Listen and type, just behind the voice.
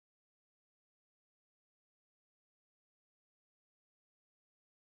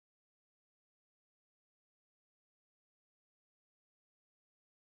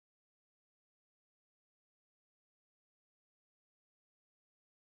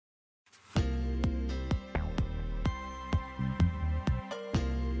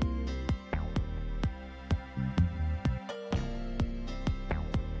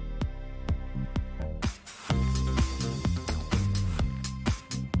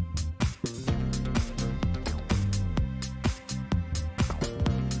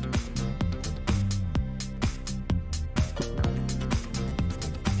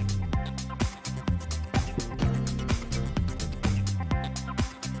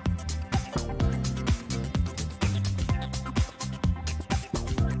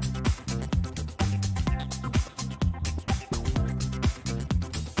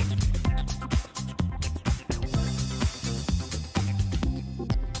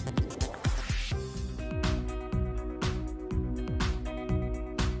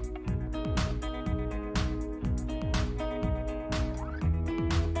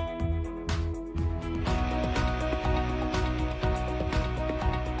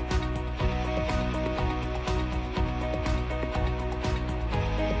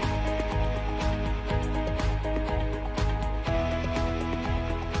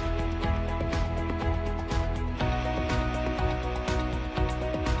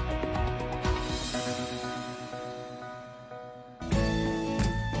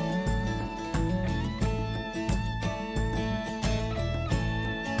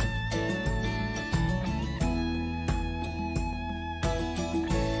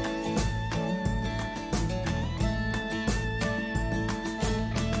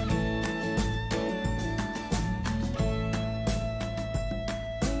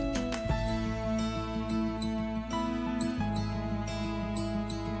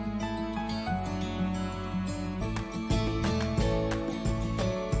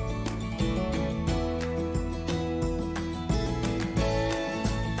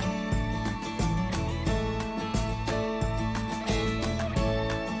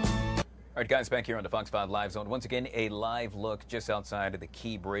All right, guys, back here on the Fox 5 Live Zone. Once again, a live look just outside of the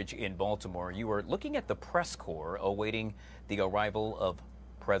Key Bridge in Baltimore. You are looking at the press corps awaiting the arrival of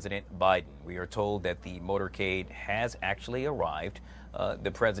President Biden. We are told that the motorcade has actually arrived.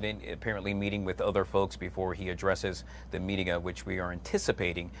 The president apparently meeting with other folks before he addresses the media, which we are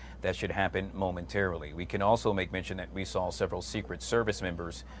anticipating that should happen momentarily. We can also make mention that we saw several Secret Service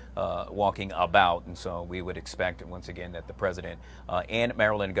members walking about, and so we would expect once again that the president and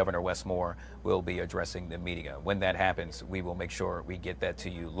Maryland Governor Wes Moore will be addressing the media. When that happens, we will make sure we get that to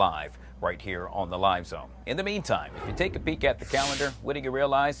you live right here on the Live Zone. In the meantime, if you take a peek at the calendar, what do you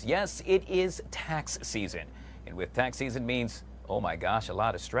realize? Yes, it is tax season, and with tax season means, oh my gosh, a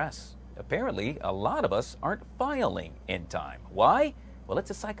lot of stress. Apparently, a lot of us aren't filing in time. Why? Well, it's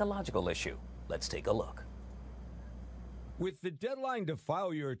a psychological issue. Let's take a look. With the deadline to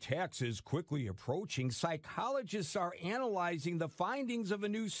file your taxes quickly approaching, psychologists are analyzing the findings of a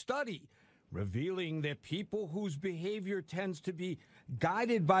new study, revealing that people whose behavior tends to be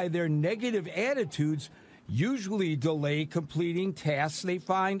guided by their negative attitudes usually delay completing tasks they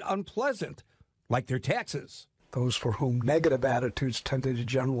find unpleasant, like their taxes. Those for whom negative attitudes tended to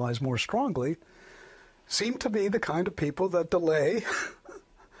generalize more strongly seem to be the kind of people that delay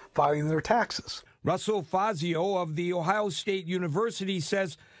filing their taxes. Russell Fazio of The Ohio State University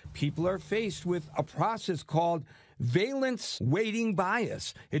says people are faced with a process called valence weighting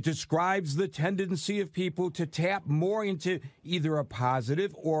bias. It describes the tendency of people to tap more into either a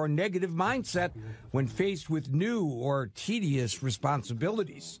positive or negative mindset when faced with new or tedious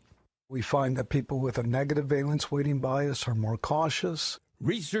responsibilities. We find that people with a negative valence weighting bias are more cautious.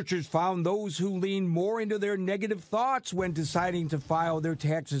 Researchers found those who lean more into their negative thoughts when deciding to file their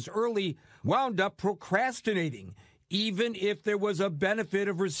taxes early wound up procrastinating, even if there was a benefit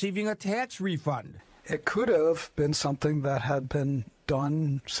of receiving a tax refund. It could have been something that had been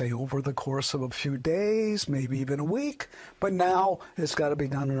done, say, over the course of a few days, maybe even a week, but now it's got to be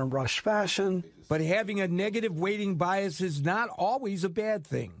done in a rushed fashion. But having a negative weighting bias is not always a bad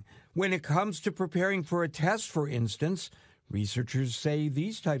thing. When it comes to preparing for a test, for instance, researchers say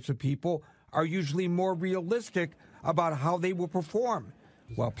these types of people are usually more realistic about how they will perform,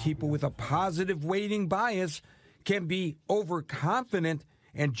 while people with a positive weighting bias can be overconfident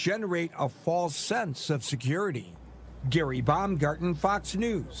and generate a false sense of security. Gary Baumgarten, Fox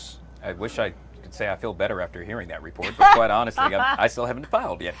News. I wish I could say I feel better after hearing that report, but quite honestly, I still haven't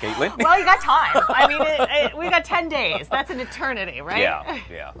filed yet, Caitlin. Well, you got time. I mean, we got 10 days. That's an eternity, right?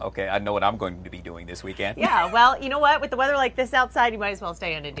 Yeah. Okay, I know what I'm going to be doing this weekend. Yeah, well, you know what? With the weather like this outside, you might as well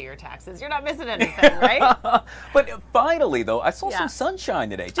stay in and do your taxes. You're not missing anything, right? But finally, though, I saw some sunshine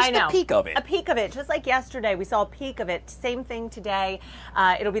today. Just a peek of it. A peek of it. Just like yesterday, we saw a peek of it. Same thing today.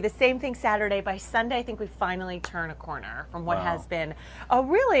 It'll be the same thing Saturday. By Sunday, I think we finally turn a corner from what has been a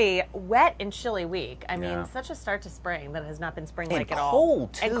really wet and chilly week. I mean, such a start to spring that has not been spring-like at all.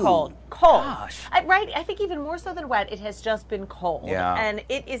 Cold, too. And cold. Gosh. Right? I think even more so than wet, it has just been cold. Yeah. And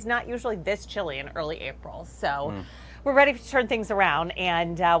it is not usually this chilly in early April. So we're ready to turn things around,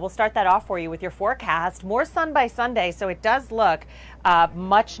 and we'll start that off for you with your forecast. More sun by Sunday, so it does look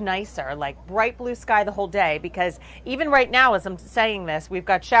much nicer, like bright blue sky the whole day, because even right now as I'm saying this, we've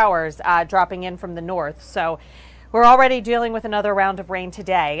got showers dropping in from the north. So we're already dealing with another round of rain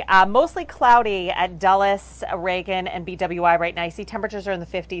today. Mostly cloudy at Dulles, Reagan, and BWI right now. You see temperatures are in the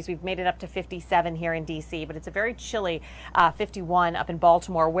 50s. We've made it up to 57 here in D.C., but it's a very chilly 51 up in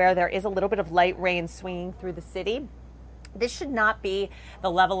Baltimore, where there is a little bit of light rain swinging through the city. This should not be the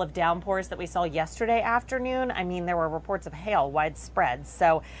level of downpours that we saw yesterday afternoon. I mean, there were reports of hail widespread.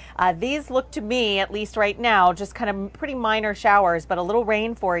 So these look to me, at least right now, just kind of pretty minor showers, but a little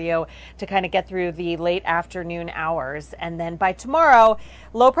rain for you to kind of get through the late afternoon hours. And then by tomorrow,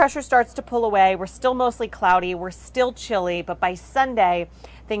 low pressure starts to pull away. We're still mostly cloudy. We're still chilly. But by Sunday,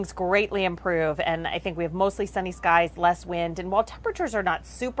 things greatly improve, and I think we have mostly sunny skies, less wind, and while temperatures are not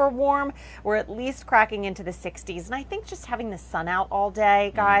super warm, we're at least cracking into the 60s, and I think just having the sun out all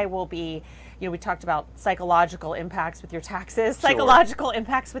day, Guy, will be, you know, we talked about psychological impacts with your taxes, psychological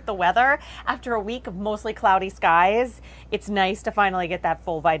impacts with the weather. After a week of mostly cloudy skies, it's nice to finally get that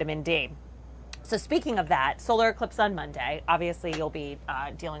full vitamin D. So speaking of that, solar eclipse on Monday. Obviously, you'll be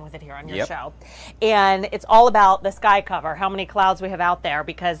dealing with it here on your show. And it's all about the sky cover, how many clouds we have out there,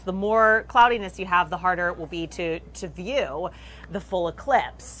 because the more cloudiness you have, the harder it will be to view the full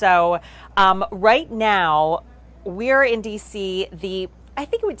eclipse. So right now, we're in D.C. I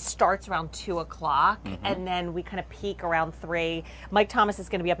think it starts around 2 o'clock, and then we kind of peak around 3. Mike Thomas is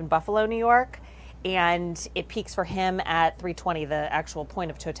going to be up in Buffalo, New York. And it peaks for him at 3:20, the actual point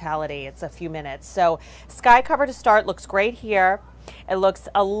of totality. It's a few minutes. So sky cover to start looks great here. It looks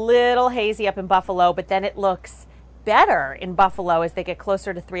a little hazy up in Buffalo, but then it looks better in Buffalo as they get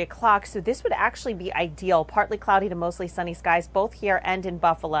closer to 3 o'clock. So this would actually be ideal. Partly cloudy to mostly sunny skies, both here and in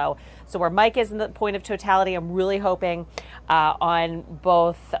Buffalo. So where Mike is in the point of totality, I'm really hoping on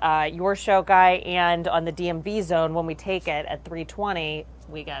both your show, Guy, and on the DMV zone when we take it at 3:20,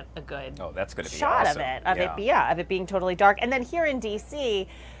 we get a good that's going to be shot awesome. of it being totally dark. And then here in DC,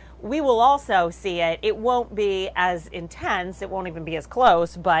 we will also see it. It won't be as intense. It won't even be as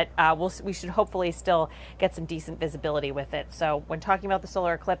close, but we should hopefully still get some decent visibility with it. So when talking about the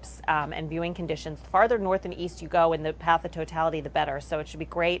solar eclipse and viewing conditions, the farther north and east you go in the path of totality, the better. So it should be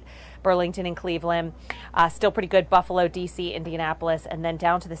great. Burlington and Cleveland, still pretty good. Buffalo, DC, Indianapolis, and then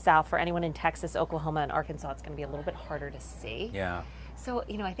down to the south for anyone in Texas, Oklahoma, and Arkansas, it's going to be a little bit harder to see. Yeah. So,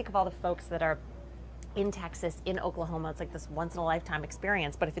 I think of all the folks that are in Texas, in Oklahoma, it's like this once-in-a-lifetime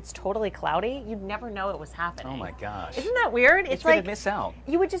experience. But if it's totally cloudy, you'd never know it was happening. Oh, my gosh. Isn't that weird? It's like miss out.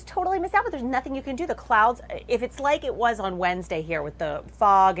 You would just totally miss out, but there's nothing you can do. The clouds, if it's like it was on Wednesday here with the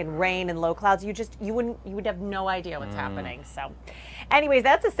fog and rain and low clouds, you would have no idea what's happening. So anyways,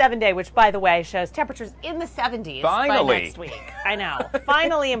 that's a 7-day, which, by the way, shows temperatures in the 70s by next week. I know.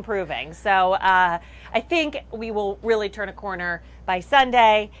 Finally improving. So I think we will really turn a corner by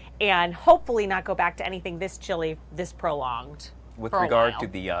Sunday and hopefully not go back to anything this chilly, this prolonged. With regard to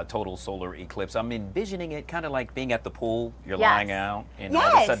the total solar eclipse, I'm envisioning it kind of like being at the pool. You're lying out, and all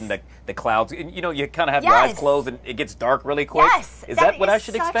of a sudden the clouds, and, you kind of have your eyes closed, and it gets dark really quick. Yes. Is that what I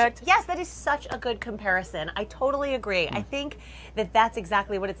should expect? Yes, that is such a good comparison. I totally agree. I think that's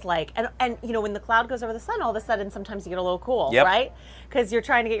exactly what it's like. And when the cloud goes over the sun, all of a sudden sometimes you get a little cool, right? Because you're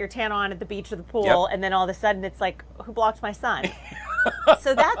trying to get your tan on at the beach or the pool, and then all of a sudden it's like, who blocked my sun?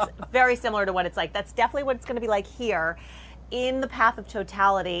 So that's very similar to what it's like. That's definitely what it's going to be like here. In the path of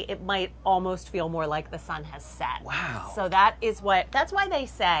totality, it might almost feel more like the sun has set. Wow. So that's why they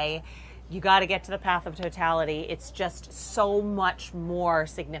say you got to get to the path of totality. It's just so much more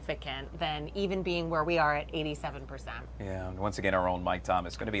significant than even being where we are at 87%. Yeah, and once again, our own Mike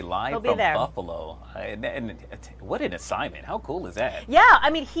Thomas going to be live from Buffalo. And what an assignment. How cool is that? Yeah, I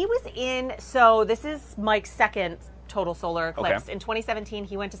mean, he was so this is Mike's second total solar eclipse. In 2017,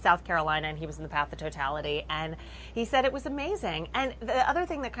 he went to South Carolina and he was in the path of totality, and he said it was amazing. And the other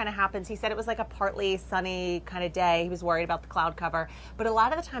thing that kind of happens, he said it was like a partly sunny kind of day. He was worried about the cloud cover, but a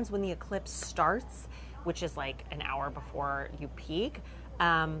lot of the times when the eclipse starts, which is like an hour before you peak,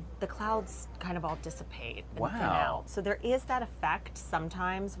 the clouds kind of all dissipate and thin out. So there is that effect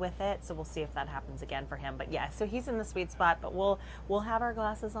sometimes with it. So we'll see if that happens again for him. But yeah, so he's in the sweet spot. But we'll have our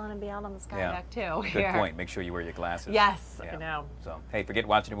glasses on and be out on the sky deck too. Good point. Make sure you wear your glasses. Yes, I know. So hey, forget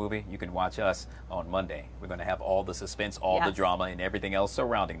watching a movie. You can watch us on Monday. We're going to have all the suspense, all the drama, and everything else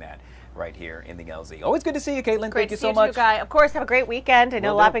surrounding that right here in the LZ. Always good to see you, Caitlin. Great Thank you so much. You, Guy. Of course, have a great weekend. I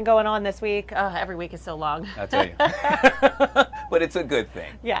know a lot been going on this week. Every week is so long. I tell you. But it's a good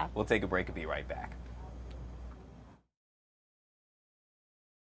thing. Yeah. We'll take a break and be right back.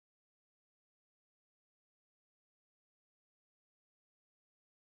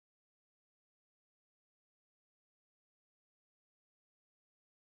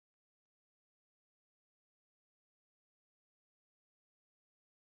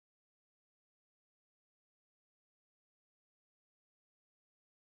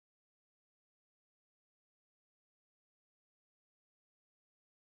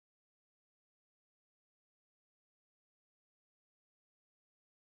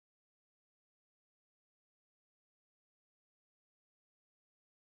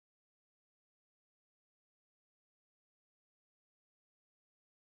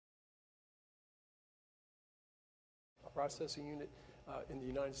 Processing unit in the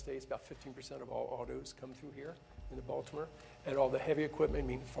United States. About 15% of all autos come through here in Baltimore, and all the heavy equipment,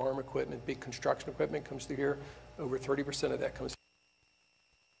 meaning farm equipment, big construction equipment, comes through here. Over 30% of that comes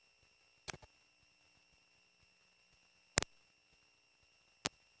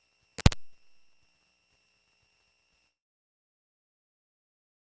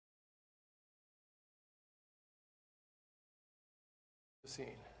the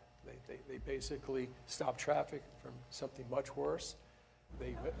scene. They basically stop traffic from something much worse. All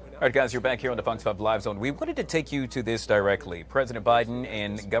right, guys, you're back here on the Fox 5 Live Zone. We wanted to take you to this directly. President Biden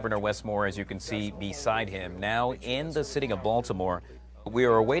and Governor Wes Moore, as you can see beside him, now in the city of Baltimore, We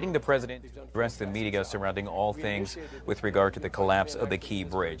are awaiting the president to address the media surrounding all things with regard to the collapse of the Key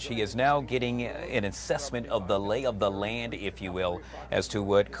Bridge. He is now getting an assessment of the lay of the land, if you will, as to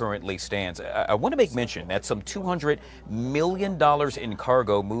what currently stands. I want to make mention that some $200 million in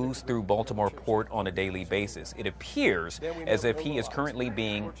cargo moves through Baltimore Port on a daily basis. It appears as if he is currently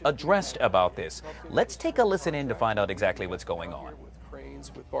being addressed about this. Let's take a listen in to find out exactly what's going on. With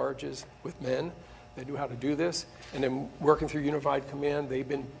cranes, with barges, with men. They knew how to do this, and then working through Unified Command, they've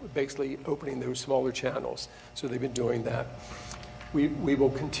been basically opening those smaller channels. So they've been doing that. We will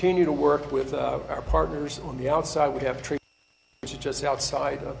continue to work with our partners on the outside. We have trade which is just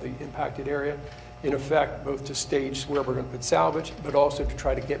outside of the impacted area, in effect, both to stage where we're going to put salvage, but also to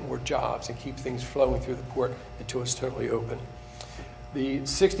try to get more jobs and keep things flowing through the port until it's totally open. The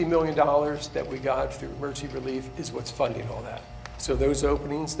 $60 million that we got through emergency relief is what's funding all that. So those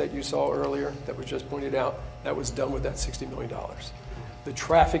openings that you saw earlier that was just pointed out, that was done with that $60 million. The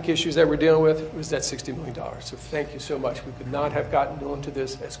traffic issues that we're dealing with was that $60 million. So thank you so much. We could not have gotten into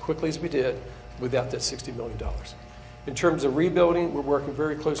this as quickly as we did without that $60 million. In terms of rebuilding, we're working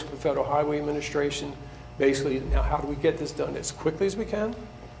very closely with the Federal Highway Administration. Basically, now how do we get this done as quickly as we can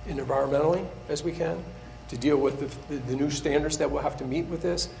and environmentally as we can to deal with the new standards that we'll have to meet with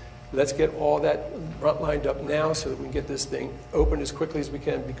this? Let's get all that lined up now so that we can get this thing open as quickly as we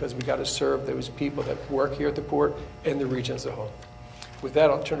can, because we got to serve those people that work here at the port and the region as a whole. With that,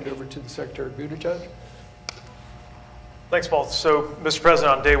 I'll turn it over to the Secretary Buttigieg. Thanks, Paul. So, Mr.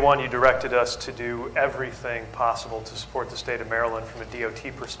 President, on day one, you directed us to do everything possible to support the state of Maryland from a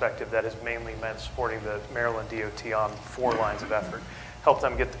DOT perspective. That has mainly meant supporting the Maryland DOT on 4 lines of effort. Help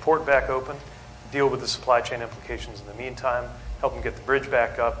them get the port back open, deal with the supply chain implications in the meantime, help them get the bridge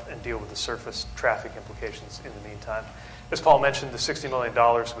back up, and deal with the surface traffic implications in the meantime. As Paul mentioned, the $60 million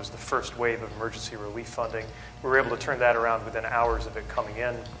was the first wave of emergency relief funding. We were able to turn that around within hours of it coming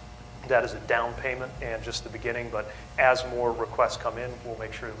in. That is a down payment and just the beginning, but as more requests come in, we'll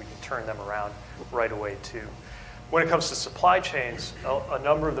make sure that we can turn them around right away too. When it comes to supply chains, a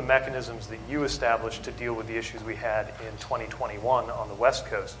number of the mechanisms that you established to deal with the issues we had in 2021 on the West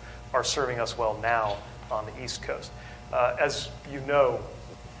Coast are serving us well now on the East Coast. As you know,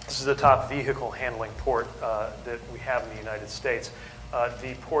 this is the top vehicle handling port that we have in the United States.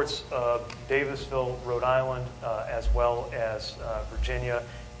 The ports of Davisville, Rhode Island, as well as Virginia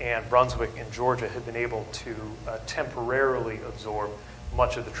and Brunswick in Georgia have been able to temporarily absorb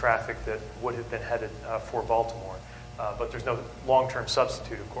much of the traffic that would have been headed for Baltimore. But there's no long-term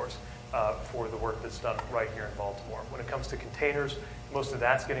substitute, of course, for the work that's done right here in Baltimore. When it comes to containers, most of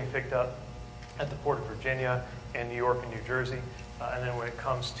that's getting picked up at the Port of Virginia and New York and New Jersey. And then when it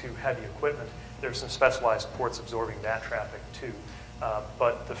comes to heavy equipment, there's some specialized ports absorbing that traffic too.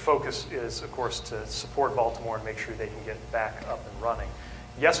 But the focus is, of course, to support Baltimore and make sure they can get back up and running.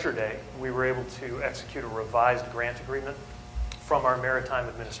 Yesterday, we were able to execute a revised grant agreement from our Maritime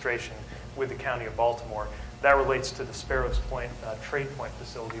Administration with the County of Baltimore. That relates to the Sparrows Point Trade Point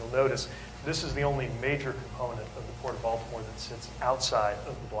facility. You'll notice this is the only major component of the Port of Baltimore that sits outside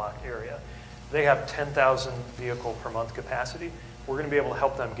of the block area. They have 10,000 vehicle per month capacity. We're going to be able to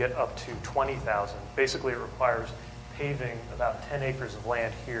help them get up to 20,000. Basically, it requires paving about 10 acres of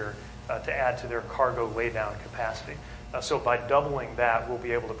land here to add to their cargo laydown capacity. So by doubling that, we'll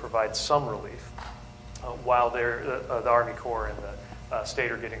be able to provide some relief while the Army Corps and the state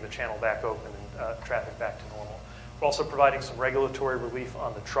are getting the channel back open and traffic back to normal. We're also providing some regulatory relief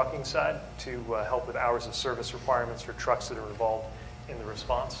on the trucking side to help with hours of service requirements for trucks that are involved in the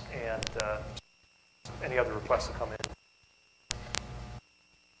response and any other requests that come in.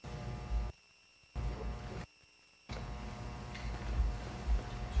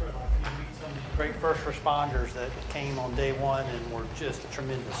 Great first responders that came on day one and were just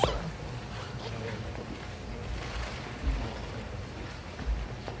tremendous.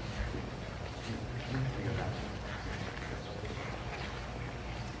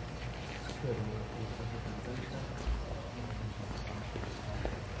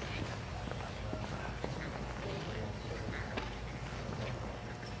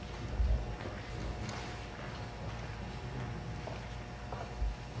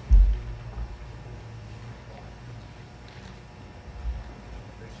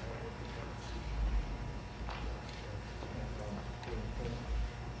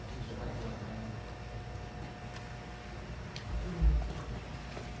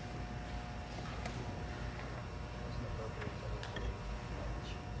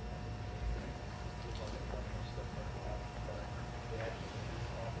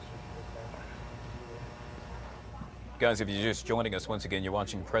 Guys, if you're just joining us once again, you're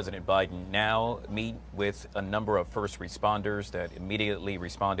watching President Biden now meet with a number of first responders that immediately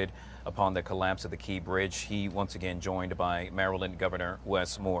responded upon the collapse of the Key Bridge. He once again joined by Maryland Governor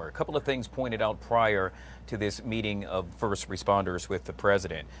Wes Moore. A couple of things pointed out prior to this meeting of first responders with the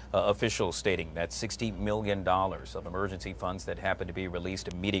president. Officials stating that $60 million of emergency funds that happened to be released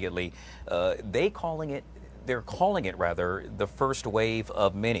immediately, they're calling it the first wave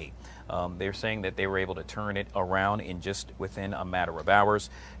of many. They're saying that they were able to turn it around in just within a matter of hours.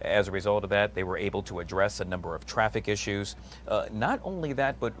 As a result of that, they were able to address a number of traffic issues. Not only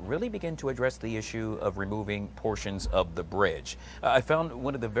that, but really begin to address the issue of removing portions of the bridge. I found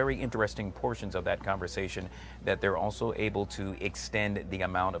one of the very interesting portions of that conversation that they're also able to extend the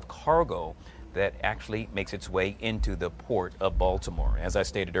amount of cargo that actually makes its way into the port of Baltimore. As I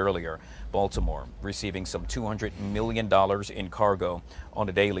stated earlier, Baltimore receiving some $200 million in cargo on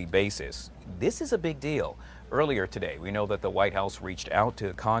a daily basis. This is a big deal. Earlier today, we know that the White House reached out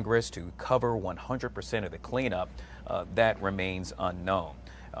to Congress to cover 100% of the cleanup. That remains unknown.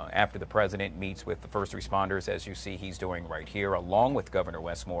 After the president meets with the first responders, as you see he's doing right here, along with Governor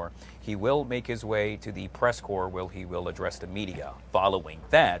Wes Moore, he will make his way to the press corps where he will address the media. Following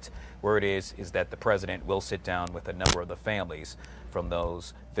that, where it is that the president will sit down with a number of the families from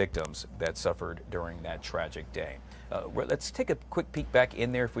those victims that suffered during that tragic day. Let's take a quick peek back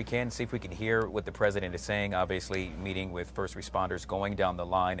in there if we can, see if we can hear what the president is saying. Obviously, meeting with first responders, going down the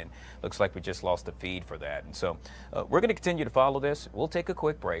line, and looks like we just lost the feed for that. And so we're going to continue to follow this. We'll take a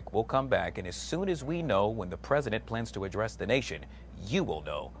quick break. We'll come back, and as soon as we know when the president plans to address the nation, you will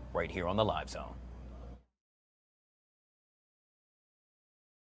know right here on the Live Zone.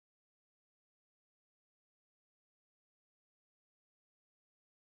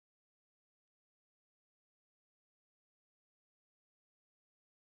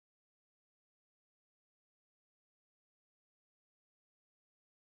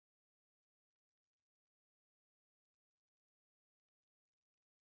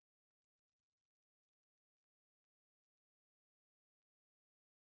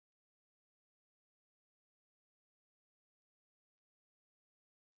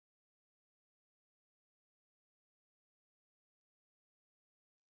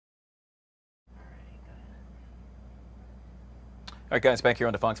 All right, guys, back here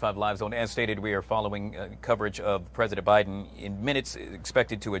on the Fox 5 Live Zone. As stated, we are following coverage of President Biden in minutes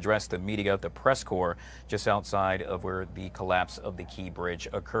expected to address the media, the press corps, just outside of where the collapse of the Key Bridge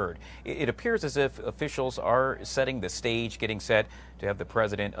occurred. It appears as if officials are setting the stage, getting set to have the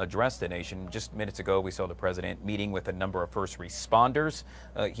president address the nation. Just minutes ago, we saw the president meeting with a number of first responders.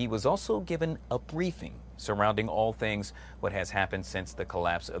 He was also given a briefing surrounding all things what has happened since the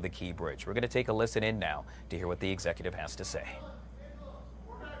collapse of the Key Bridge. We're going to take a listen in now to hear what the executive has to say.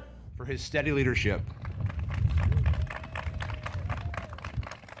 For his steady leadership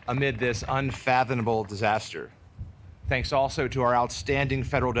amid this unfathomable disaster. Thanks also to our outstanding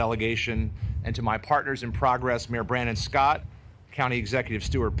federal delegation and to my partners in progress, Mayor Brandon Scott, County Executive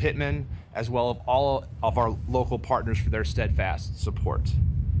Stuart Pittman, as well as all of our local partners for their steadfast support.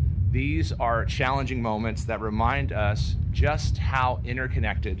 These are challenging moments that remind us just how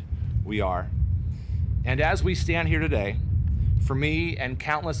interconnected we are. And as we stand here today, for me and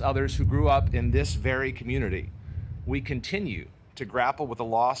countless others who grew up in this very community, we continue to grapple with the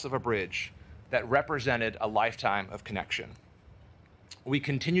loss of a bridge that represented a lifetime of connection. We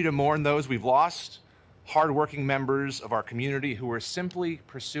continue to mourn those we've lost, hardworking members of our community who are simply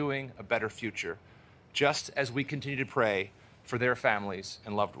pursuing a better future, just as we continue to pray for their families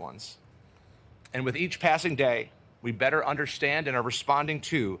and loved ones. And with each passing day, we better understand and are responding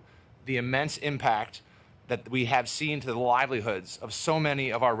to the immense impact that we have seen to the livelihoods of so many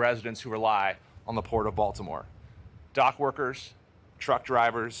of our residents who rely on the Port of Baltimore. Dock workers, truck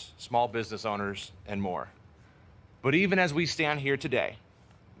drivers, small business owners, and more. But even as we stand here today,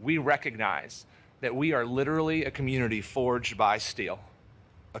 we recognize that we are literally a community forged by steel,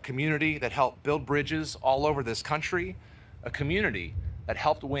 a community that helped build bridges all over this country, a community that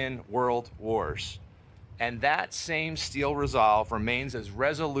helped win world wars. And that same steel resolve remains as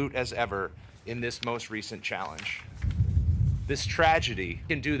resolute as ever in this most recent challenge. This tragedy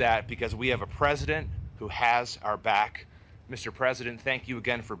can do that because we have a president who has our back. Mr. President, thank you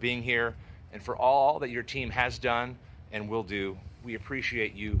again for being here and for all that your team has done and will do. We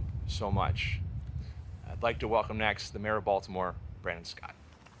appreciate you so much. I'd like to welcome next the Mayor of Baltimore, Brandon Scott.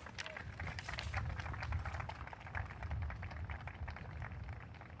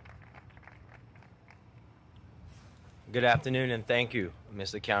 Good afternoon and thank you,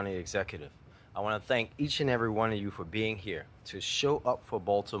 Mr. County Executive. I want to thank each and every one of you for being here to show up for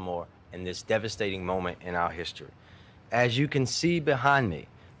Baltimore in this devastating moment in our history. As you can see behind me,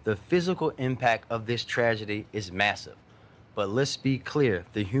 the physical impact of this tragedy is massive. But let's be clear,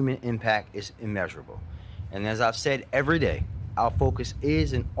 the human impact is immeasurable. And as I've said every day, our focus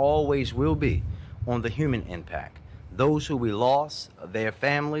is and always will be on the human impact. Those who we lost, their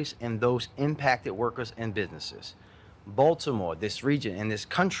families, and those impacted workers and businesses. Baltimore, this region, and this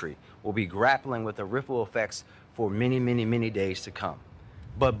country will be grappling with the ripple effects for many, many, many days to come.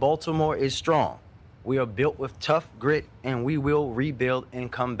 But Baltimore is strong. We are built with tough grit, and we will rebuild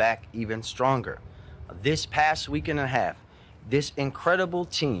and come back even stronger. This past week and a half, this incredible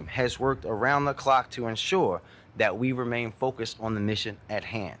team has worked around the clock to ensure that we remain focused on the mission at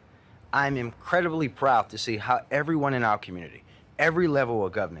hand. I'm incredibly proud to see how everyone in our community, every level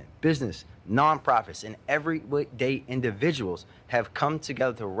of government, business, nonprofits, and everyday individuals have come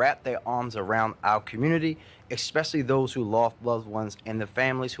together to wrap their arms around our community, especially those who lost loved ones and the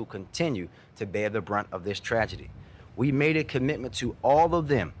families who continue to bear the brunt of this tragedy. We made a commitment to all of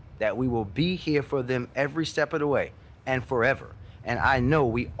them that we will be here for them every step of the way and forever. And I know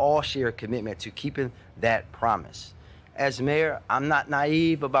we all share a commitment to keeping that promise. As mayor, I'm not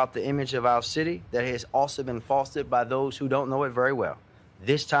naive about the image of our city that has also been fostered by those who don't know it very well.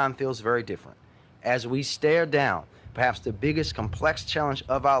 This time feels very different. As we stare down perhaps the biggest complex challenge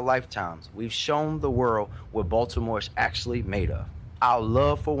of our lifetimes, we've shown the world what Baltimore is actually made of. Our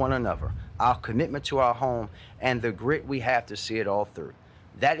love for one another, our commitment to our home, and the grit we have to see it all through.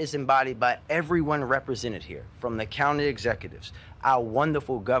 That is embodied by everyone represented here, from the county executives, our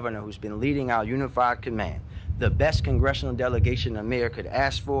wonderful governor who's been leading our unified command, the best congressional delegation a mayor could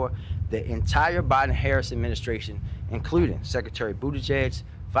ask for, the entire Biden-Harris administration, including Secretary Buttigieg,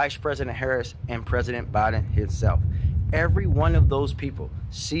 Vice President Harris, and President Biden himself. Every one of those people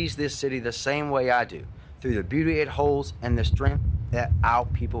sees this city the same way I do, through the beauty it holds and the strength that our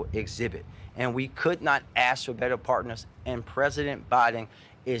people exhibit. And we could not ask for better partners, and President Biden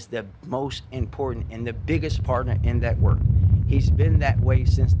is the most important and the biggest partner in that work. He's been that way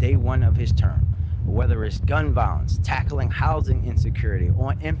since day one of his term. Whether it's gun violence, tackling housing insecurity,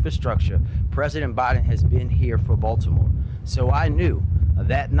 or infrastructure, President Biden has been here for Baltimore. So I knew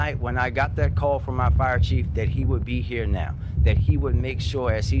that night when I got that call from my fire chief that he would be here now, that he would make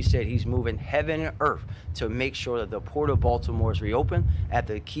sure, as he said, he's moving heaven and earth to make sure that the Port of Baltimore is reopened, that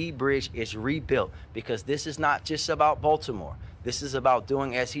the Key Bridge is rebuilt, because this is not just about Baltimore. This is about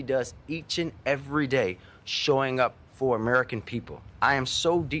doing as he does each and every day, showing up for American people. I am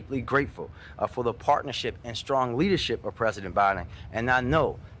so deeply grateful for the partnership and strong leadership of President Biden, and I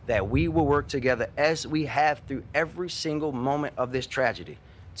know that we will work together as we have through every single moment of this tragedy,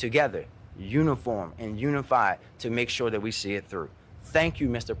 together, uniform and unified, to make sure that we see it through. Thank you,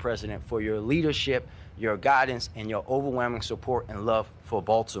 Mr. President, for your leadership, your guidance, and your overwhelming support and love for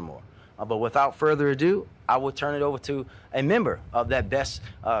Baltimore. But without further ado, I will turn it over to a member of that best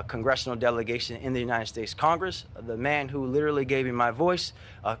congressional delegation in the United States Congress, the man who literally gave me my voice,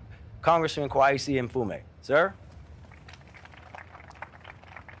 Congressman Kweisi Mfume. Sir?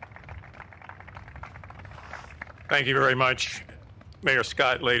 Thank you very much, Mayor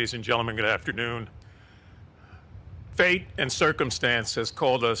Scott. Ladies and gentlemen, good afternoon. Fate and circumstance has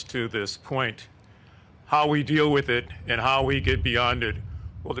called us to this point. How we deal with it and how we get beyond it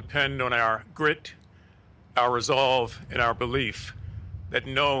will depend on our grit, our resolve, and our belief that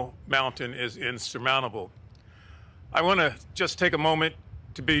no mountain is insurmountable. I want to just take a moment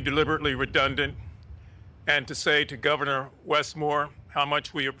to be deliberately redundant and to say to Governor Westmore how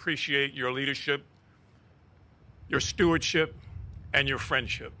much we appreciate your leadership, your stewardship, and your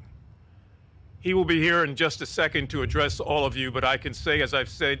friendship. He will be here in just a second to address all of you, but I can say, as I've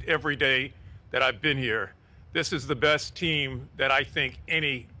said every day that I've been here, this is the best team that I think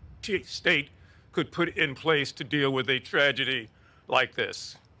any state could put in place to deal with a tragedy like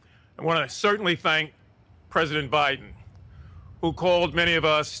this. I want to certainly thank President Biden, who called many of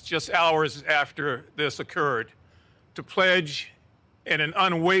us just hours after this occurred to pledge in an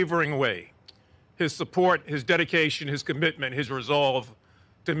unwavering way his support, his dedication, his commitment, his resolve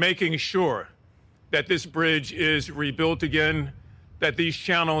to making sure that this bridge is rebuilt again, that these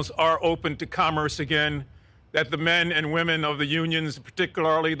channels are open to commerce again, that the men and women of the unions,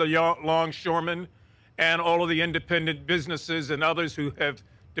 particularly the longshoremen and all of the independent businesses and others who have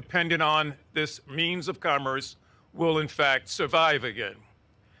depended on this means of commerce, will in fact survive again.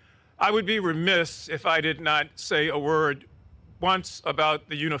 I would be remiss if I did not say a word once about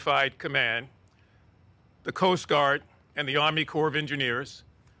the Unified Command, the Coast Guard, and the Army Corps of Engineers,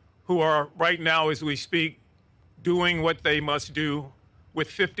 who are right now, as we speak, doing what they must do with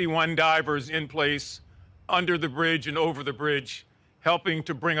 51 divers in place under the bridge and over the bridge, helping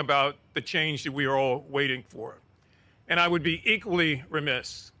to bring about the change that we are all waiting for. And I would be equally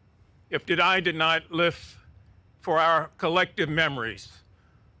remiss if I did not lift for our collective memories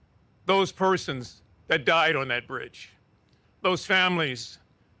those persons that died on that bridge, those families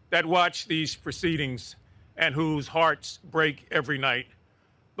that watch these proceedings and whose hearts break every night,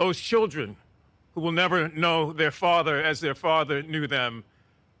 those children who will never know their father as their father knew them,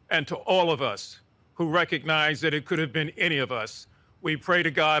 and to all of us who recognize that it could have been any of us, we pray to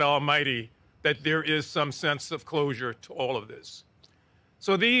God Almighty that there is some sense of closure to all of this.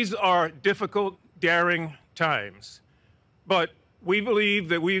 So these are difficult, daring times, but we believe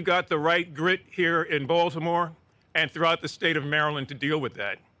that we've got the right grit here in Baltimore and throughout the state of Maryland to deal with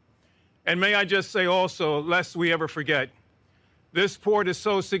that. And may I just say also, lest we ever forget, this port is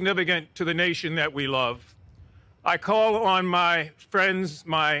so significant to the nation that we love. I call on my friends,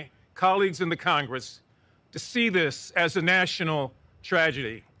 my colleagues in the Congress, to see this as a national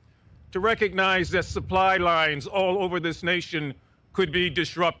tragedy, to recognize that supply lines all over this nation could be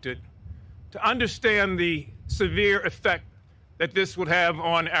disrupted, to understand the severe effect that this would have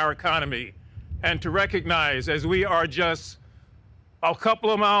on our economy, and to recognize, as we are just a couple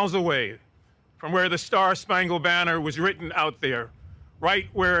of miles away from where the Star-Spangled Banner was written out there, right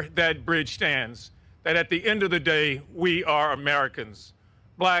where that bridge stands, that at the end of the day, we are Americans,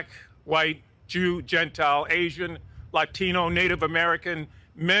 black, white, Jew, Gentile, Asian, Latino, Native American,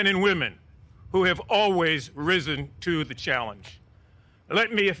 men and women who have always risen to the challenge.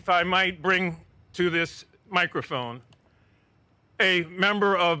 Let me, if I might, bring to this microphone a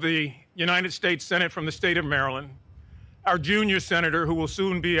member of the United States Senate from the state of Maryland, our junior senator who will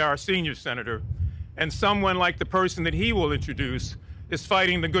soon be our senior senator, and someone like the person that he will introduce is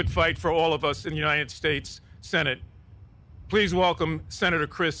fighting the good fight for all of us in the United States Senate. Please welcome Senator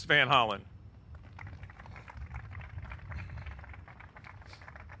Chris Van Hollen.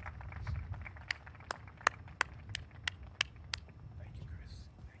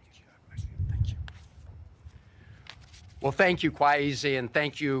 Well, thank you, Kwaizi, and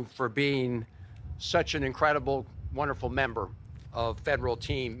thank you for being such an incredible, wonderful member of Federal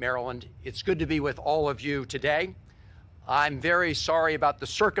Team Maryland. It's good to be with all of you today. I'm very sorry about the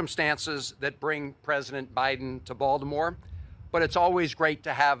circumstances that bring President Biden to Baltimore, but it's always great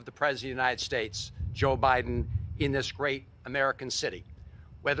to have the President of the United States, Joe Biden, in this great American city,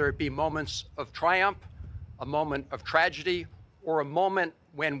 whether it be moments of triumph, a moment of tragedy, or a moment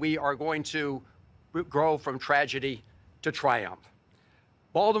when we are going to grow from tragedy to triumph.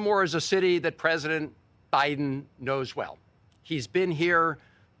 Baltimore is a city that President Biden knows well. He's been here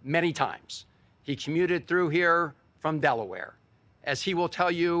many times. He commuted through here from Delaware. As he will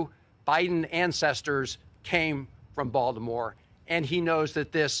tell you, Biden ancestors came from Baltimore, and he knows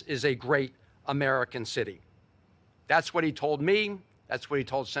that this is a great American city. That's what he told me. That's what he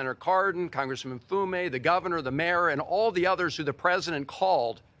told Senator Cardin, Congressman Fume, the governor, the mayor, and all the others who the president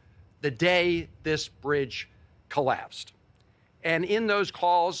called the day this bridge collapsed. And in those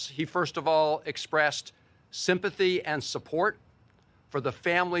calls, he first of all expressed sympathy and support for the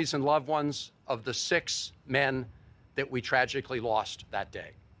families and loved ones of the 6 men that we tragically lost that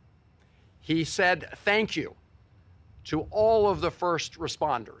day. He said thank you to all of the first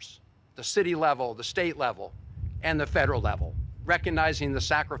responders, the city level, the state level, and the federal level, recognizing the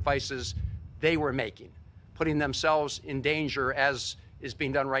sacrifices they were making, putting themselves in danger as is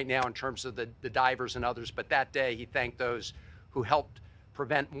being done right now in terms of the divers and others. But that day, he thanked those who helped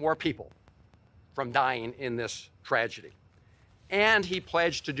prevent more people from dying in this tragedy. And he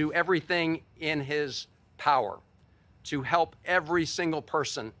pledged to do everything in his power to help every single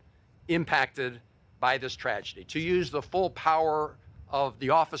person impacted by this tragedy, to use the full power of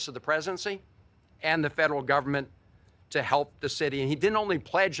the office of the presidency and the federal government to help the city. And he didn't only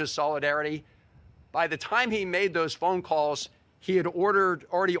pledge his solidarity. By the time he made those phone calls, he had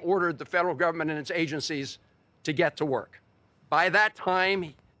already ordered the federal government and its agencies to get to work. By that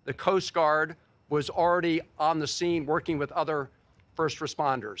time, the Coast Guard was already on the scene working with other first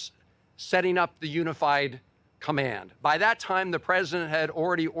responders, setting up the unified command. By that time, the president had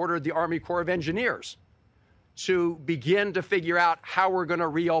already ordered the Army Corps of Engineers to begin to figure out how we're going to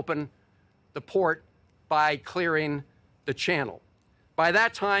reopen the port by clearing the channel. By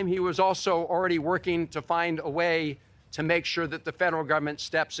that time, he was also already working to find a way to make sure that the federal government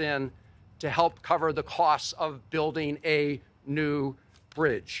steps in to help cover the costs of building a new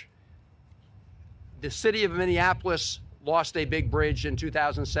bridge. The city of Minneapolis lost a big bridge in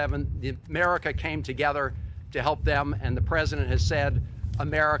 2007. America came together to help them, and the president has said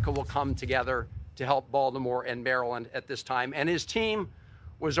America will come together to help Baltimore and Maryland at this time. And his team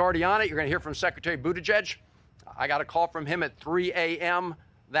was already on it. You're going to hear from Secretary Buttigieg. I got a call from him at 3 a.m.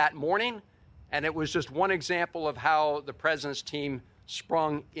 that morning, And it was just one example of how the president's team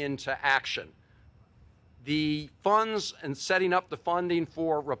sprung into action. The funds and setting up the funding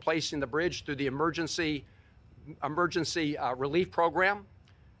for replacing the bridge through the emergency relief program.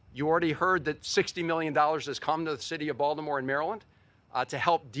 You already heard that $60 million has come to the city of Baltimore and Maryland to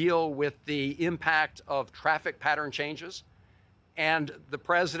help deal with the impact of traffic pattern changes. And the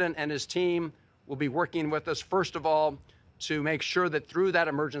president and his team will be working with us, first of all, to make sure that through that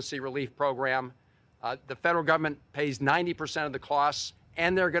emergency relief program, the federal government pays 90% of the costs,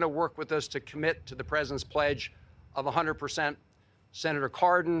 and they're going to work with us to commit to the president's pledge of 100%. Senator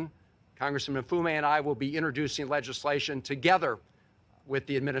Cardin, Congressman Fume, and I will be introducing legislation together with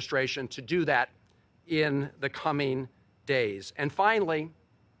the administration to do that in the coming days. And finally,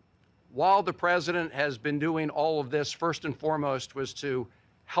 while the president has been doing all of this, first and foremost was to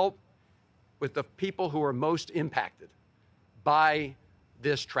help with the people who are most impacted by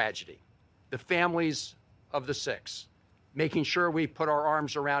this tragedy, the families of the 6, making sure we put our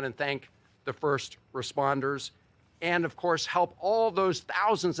arms around and thank the first responders, and of course help all those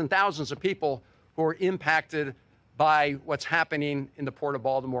thousands and thousands of people who are impacted by what's happening in the Port of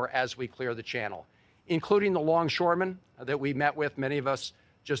Baltimore as we clear the channel, including the longshoremen that we met with, many of us,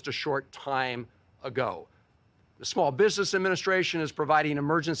 just a short time ago. The Small Business Administration is providing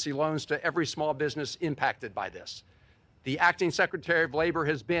emergency loans to every small business impacted by this. The Acting Secretary of Labor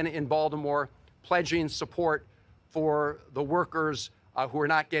has been in Baltimore pledging support for the workers who are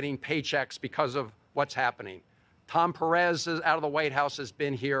not getting paychecks because of what's happening. Tom Perez out of the White House has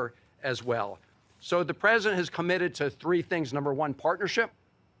been here as well. So the president has committed to 3 things. Number 1, partnership,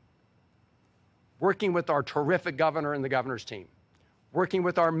 working with our terrific governor and the governor's team, working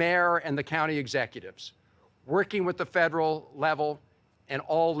with our mayor and the county executives, working with the federal level and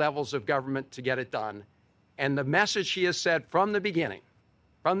all levels of government to get it done. And the message he has said from the beginning,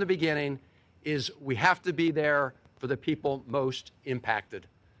 is we have to be there for the people most impacted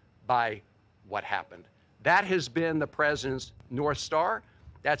by what happened. That has been the president's North Star.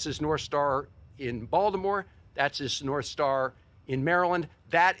 That's his North Star in Baltimore. That's his North Star in Maryland.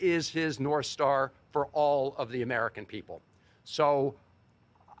 That is his North Star for all of the American people. So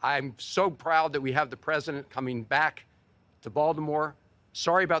I'm so proud that we have the president coming back to Baltimore.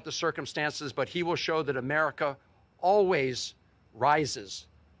 Sorry about the circumstances, but he will show that America always rises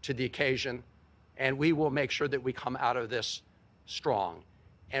to the occasion, and we will make sure that we come out of this strong.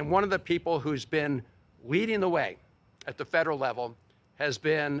 And one of the people who's been leading the way at the federal level has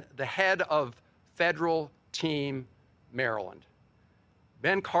been the head of Federal Team Maryland.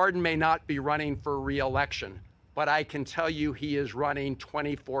 Ben Cardin may not be running for re-election, but I can tell you he is running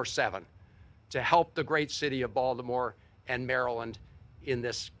 24/7 to help the great city of Baltimore and Maryland in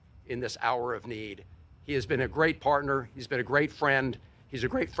this hour of need. He has been a great partner. He's been a great friend. He's a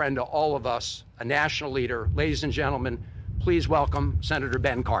great friend to all of us, a national leader. Ladies and gentlemen, please welcome Senator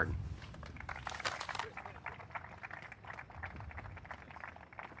Ben Cardin.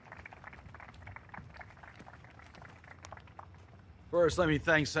 First, let me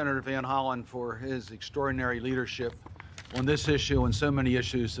thank Senator Van Hollen for his extraordinary leadership on this issue and so many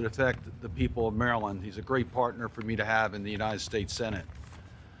issues that affect the people of Maryland. He's a great partner for me to have in the United States Senate.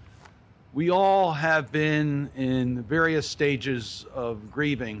 We all have been in various stages of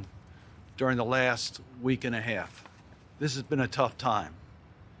grieving during the last week and a half. This has been a tough time.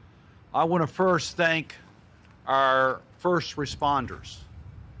 I want to first thank our first responders.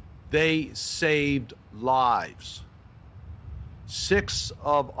 They saved lives. 6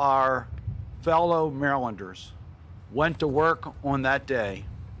 of our fellow Marylanders went to work on that day.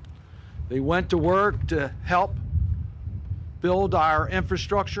 They went to work to help build our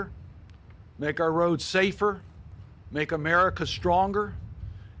infrastructure, make our roads safer, make America stronger,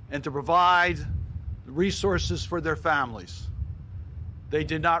 and to provide the resources for their families. They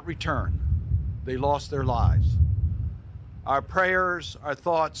did not return. They lost their lives. Our prayers, our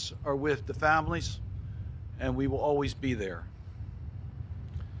thoughts are with the families, and we will always be there.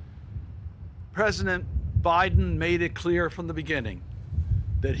 President Biden made it clear from the beginning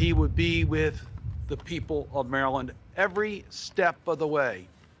that he would be with the people of Maryland every step of the way.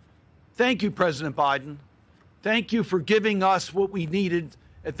 Thank you, President Biden. Thank you for giving us what we needed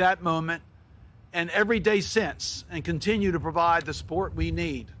at that moment and every day since, and continue to provide the support we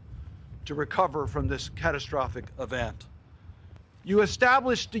need to recover from this catastrophic event. You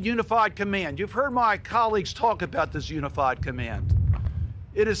established a unified command. You've heard my colleagues talk about this unified command.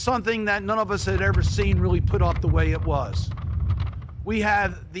 It is something that none of us had ever seen really put up the way it was. We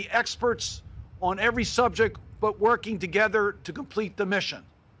had the experts on every subject, but working together to complete the mission,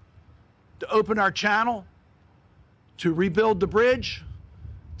 to open our channel, to rebuild the bridge,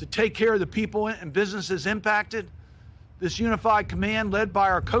 to take care of the people and businesses impacted. This unified command led by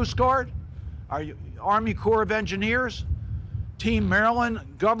our Coast Guard, our Army Corps of Engineers, Team Maryland,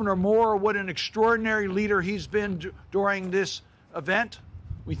 Governor Moore, what an extraordinary leader he's been during this event.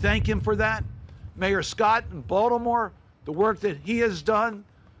 We thank him for that. Mayor Scott in Baltimore, the work that he has done.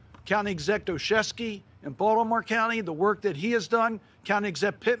 County Exec Oshesky in Baltimore County, the work that he has done. County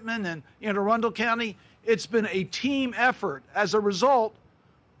Exec Pittman in Anne Arundel County. It's been a team effort. As a result,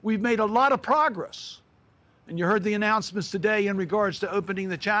 we've made a lot of progress. And you heard the announcements today in regards to opening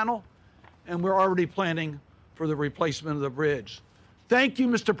the channel, and we're already planning for the replacement of the bridge. Thank you,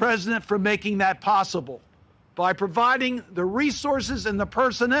 Mr. President, for making that possible by providing the resources and the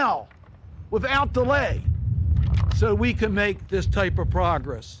personnel without delay so we can make this type of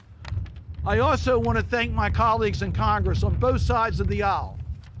progress. I also want to thank my colleagues in Congress on both sides of the aisle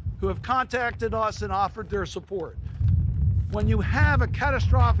who have contacted us and offered their support. When you have a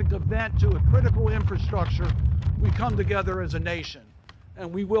catastrophic event to a critical infrastructure, we come together as a nation,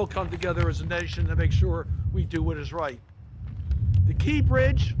 and we will come together as a nation to make sure we do what is right. The Key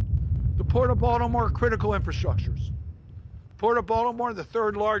Bridge, the Port of Baltimore, critical infrastructures. Port of Baltimore, the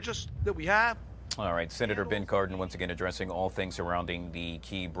third largest that we have. All right, Senator Ben Cardin once again addressing all things surrounding the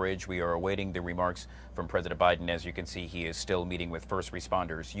Key Bridge. We are awaiting the remarks from President Biden. As you can see, he is still meeting with first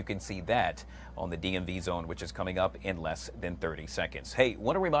responders. You can see that on the DMV zone, which is coming up in less than 30 seconds. Hey,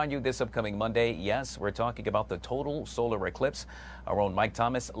 want to remind you this upcoming Monday, yes, we're talking about the total solar eclipse. Our own Mike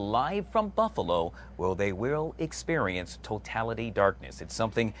Thomas live from Buffalo, where they will experience totality darkness. It's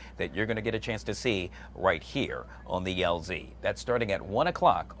something that you're going to get a chance to see right here on the LZ. That's starting at 1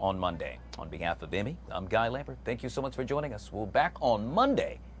 o'clock on Monday. On behalf of Emmy, I'm Guy Lambert. Thank you so much for joining us. We'll be back on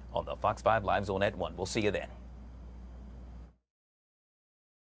Monday on the Fox 5 Live Zone at 1. We'll see you then.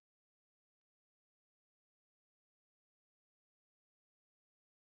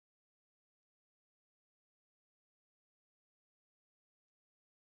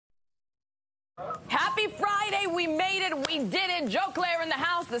 Happy Friday. We made it. We did it. Joe Claire in the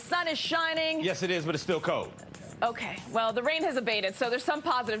house. The sun is shining. Yes, it is, but it's still cold. Okay, well, the rain has abated, so there's some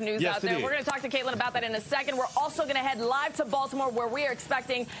positive news out there. We're going to talk to Caitlin about that in a second. We're also going to head live to Baltimore, where we are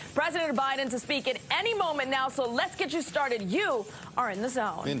expecting President Biden to speak at any moment now. So let's get you started. You are in the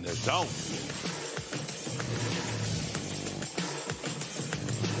zone. In the zone.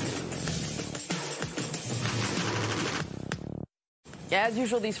 As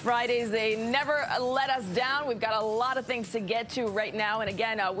usual, these Fridays, they never let us down. We've got a lot of things to get to right now. And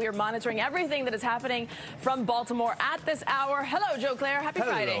again, we're monitoring everything that is happening from Baltimore at this hour. Hello, Joe Claire. Happy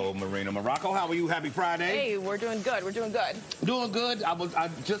Friday. Hello, Marina Morocco. How are you? Happy Friday. Hey, we're doing good. We're doing good. Doing good. I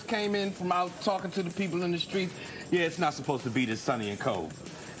just came in from out talking to the people in the streets. Yeah, it's not supposed to be this sunny and cold.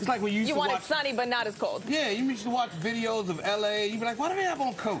 It's like when you used to watch... it sunny, but not as cold. Yeah, you used to watch videos of L.A. You'd be like, why do they have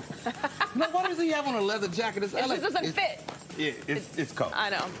on coats? Why does he have on a leather jacket? It's LA. It just doesn't fit. Yeah, it's cold. I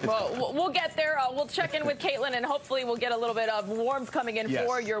know. Well, we'll get there. We'll check in with Caitlin, and hopefully we'll get a little bit of warmth coming in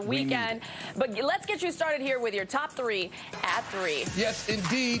for your weekend. But let's get you started here with your top 3 at 3. Yes,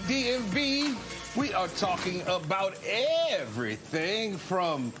 indeed, DMV. We are talking about everything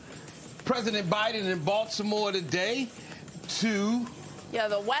from President Biden in Baltimore today to... Yeah,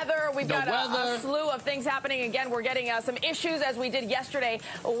 the weather. We've got a slew of things happening. Again, we're getting some issues, as we did yesterday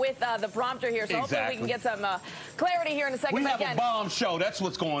with the prompter here. So hopefully we can get some clarity here in a second. We have a bomb show. That's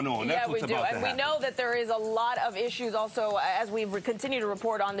what's going on. That's what's about to happen. And we know that there is a lot of issues also as we continue to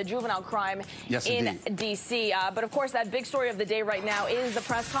report on the juvenile crime in D.C. But, of course, that big story of the day right now is the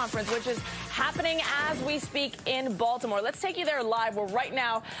press conference, which is happening as we speak in Baltimore. Let's take you there live, where right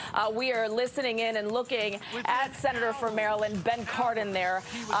now we are listening in and looking at Senator for Maryland, Ben Cardin there.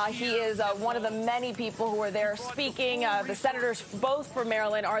 He is one of the many people who are there speaking. The senators, both for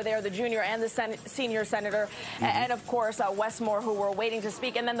Maryland, are there, the junior and the senior senator, and, of course, Westmore, who we're waiting to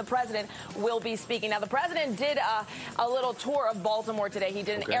speak. And then the president will be speaking. Now, the president did a little tour of Baltimore today. He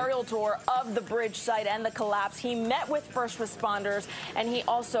did an aerial tour of the bridge site and the collapse. He met with first responders, and he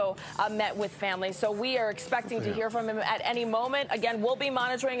also met with families. So we are expecting to hear from him at any moment. Again, we'll be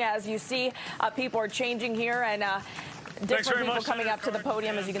monitoring. As you see, people are changing here, and different people coming up to the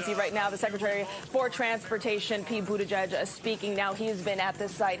podium. As you can see right now, the Secretary for Transportation, Pete Buttigieg, is speaking now. He's been at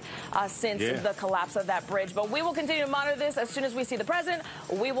this site since the collapse of that bridge. But we will continue to monitor this. As soon as we see the president,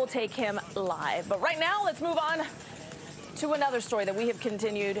 we will take him live. But right now, let's move on to another story that we have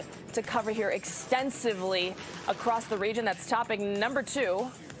continued to cover here extensively across the region. That's topic number 2.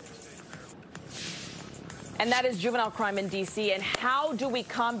 And that is juvenile crime in D.C. And how do we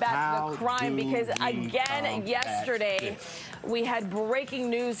combat the crime? Because again, yesterday, we had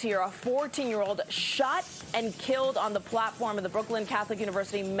breaking news here. A 14-year-old shot and killed on the platform of the Brooklyn Catholic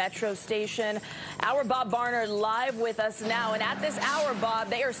University metro station. Our Bob Barnard live with us now. And at this hour,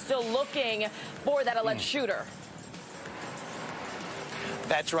 Bob, they are still looking for that alleged shooter.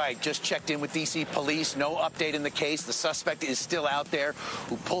 That's right. Just checked in with D.C. police. No update in the case. The suspect is still out there,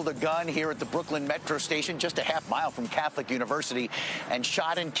 who pulled a gun here at the Brooklyn metro station, just a half mile from Catholic University, and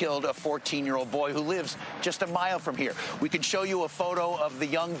shot and killed a 14-year-old boy who lives just a mile from here. We can show you a photo of the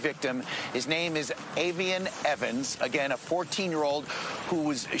young victim. His name is Avian Evans. Again, a 14-year-old who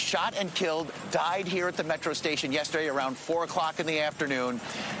was shot and killed, died here at the metro station yesterday around 4 o'clock in the afternoon.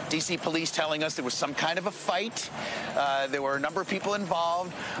 D.C. police telling us there was some kind of a fight. There were a number of people involved.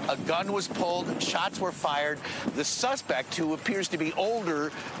 A gun was pulled, shots were fired. The suspect, who appears to be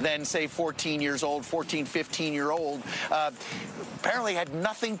older than, say, 14 years old, 14, 15-year-old, apparently had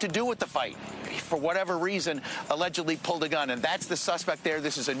nothing to do with the fight. For whatever reason, allegedly pulled a gun. And that's the suspect there.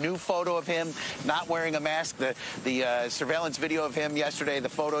 This is a new photo of him not wearing a mask. The surveillance video of him yesterday, the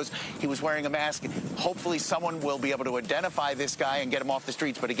photos, he was wearing a mask. Hopefully someone will be able to identify this guy and get him off the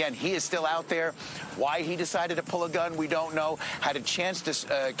streets. But again, he is still out there. Why he decided to pull a gun, we don't know. Had a chance to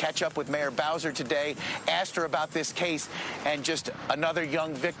catch up with Mayor Bowser today, asked her about this case, and just another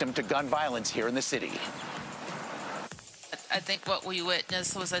young victim to gun violence here in the city. I think what we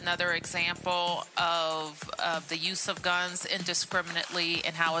witnessed was another example of the use of guns indiscriminately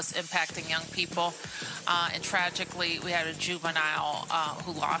and how it's impacting young people. And tragically, we had a juvenile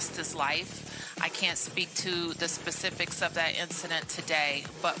who lost his life. I can't speak to the specifics of that incident today,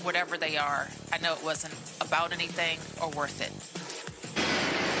 but whatever they are, I know it wasn't about anything or worth it.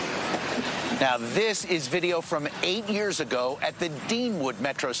 Now, this is video from 8 years ago at the Deanwood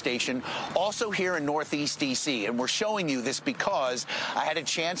metro station, also here in Northeast D.C. And we're showing you this because I had a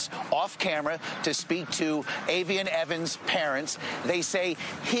chance off camera to speak to Avian Evans' parents. They say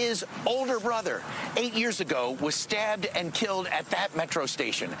his older brother, 8 years ago, was stabbed and killed at that metro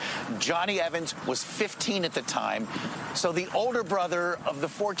station. Johnny Evans was 15 at the time. So the older brother of the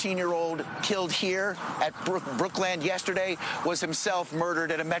 14-year-old killed here at Brookland yesterday was himself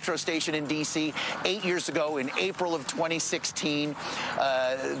murdered at a metro station in D.C. 8 years ago in April of 2016.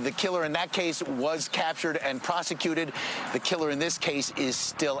 The killer in that case was captured and prosecuted. The killer in this case is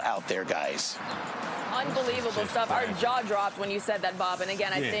still out there, guys. Unbelievable stuff. Our jaw dropped when you said that, Bob. And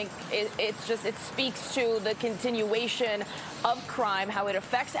again, I think it speaks to the continuation of crime, how it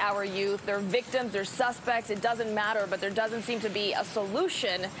affects our youth. They're victims, they're suspects. It doesn't matter, but there doesn't seem to be a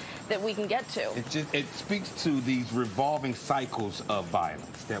solution that we can get to. It speaks to these revolving cycles of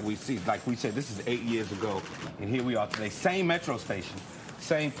violence that we see. Like we said, this is 8 years ago, and here we are today. Same metro station.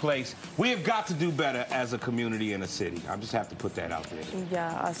 Same place. We have got to do better as a community and a city. I just have to put that out there.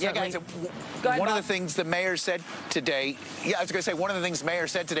 Yeah, guys, one of the things the mayor said today, I was going to say, one of the things the mayor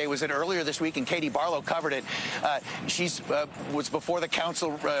said today was that earlier this week, and Katie Barlow covered it, she was before the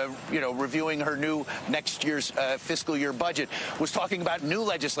council, reviewing her new next year's fiscal year budget, was talking about new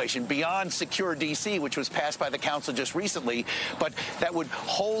legislation beyond Secure D.C., which was passed by the council just recently, but that would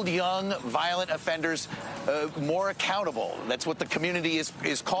hold young violent offenders more accountable. That's what the community is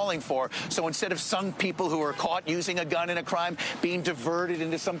calling for. So instead of some people who are caught using a gun in a crime being diverted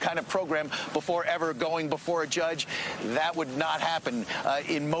into some kind of program before ever going before a judge, that would not happen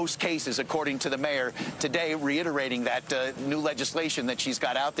in most cases, according to the mayor today, reiterating that new legislation that she's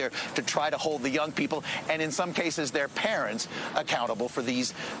got out there to try to hold the young people, and in some cases their parents, accountable for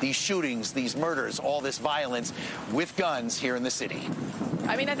these shootings, these murders, all this violence with guns here in the city.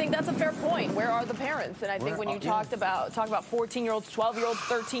 I mean, I think that's a fair point. Where are the parents? And I think when you talk about 14-year-olds, 12-year-olds,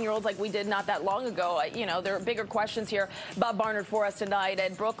 13-year-olds like we did not that long ago, there are bigger questions here. Bob Barnard for us tonight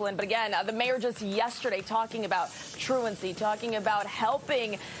at Brooklyn. But again, the mayor just yesterday talking about truancy, talking about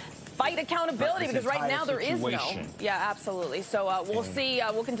helping fight accountability, because right now there is no. Yeah, absolutely. So we'll see.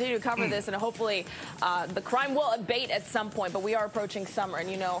 We'll continue to cover this, and hopefully the crime will abate at some point. But we are approaching summer, and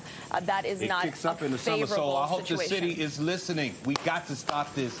that is not kicks up in the summer. So I hope the city is listening. We got to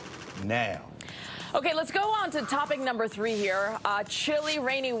stop this now. Okay, let's go on to topic number 3 here. Chilly,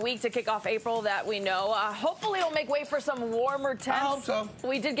 rainy week to kick off April that we know. Hopefully it'll make way for some warmer temps. I hope so.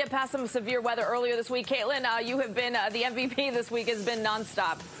 We did get past some severe weather earlier this week. Caitlin, you have been the MVP this week. Has been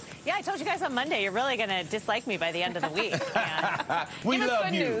nonstop. Yeah, I told you guys on Monday, you're really going to dislike me by the end of the week. We love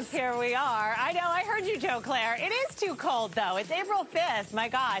good you. News. Here we are. I know, I heard you, Joe Claire. It is too cold, though. It's April 5th. My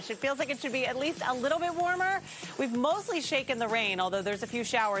gosh, it feels like it should be at least a little bit warmer. We've mostly shaken the rain, although there's a few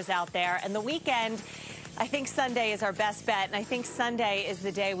showers out there. And the weekend I think Sunday is our best bet, and I think Sunday is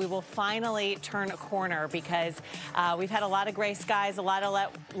the day we will finally turn a corner because we've had a lot of gray skies, a lot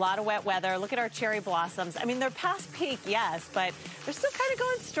of wet weather. Look at our cherry blossoms. I mean, they're past peak, yes, but they're still kind of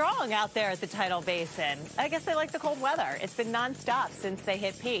going strong out there at the Tidal Basin. I guess they like the cold weather. It's been nonstop since they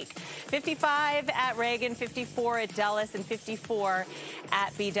hit peak. 55 at Reagan, 54 at Dulles, and 54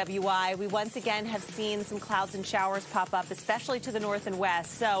 at BWI. We once again have seen some clouds and showers pop up, especially to the north and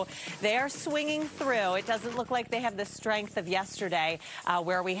west. So they are swinging through. It doesn't look like they have the strength of yesterday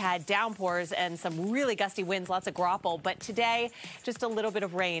where we had downpours and some really gusty winds, lots of grapple. But today, just a little bit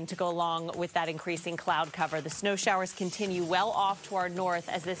of rain to go along with that increasing cloud cover. The snow showers continue well off to our north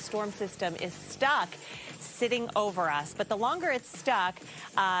as this storm system is stuck sitting over us. But the longer it's stuck,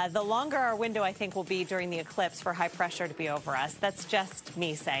 the longer our window, I think, will be during the eclipse for high pressure to be over us. That's just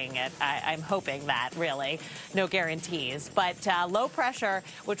me saying it. I'm hoping that, really. No guarantees. But low pressure,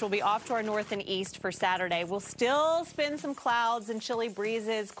 which will be off to our north and east for Saturday, will still spin some clouds and chilly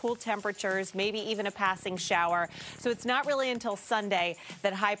breezes, cool temperatures, maybe even a passing shower. So it's not really until Sunday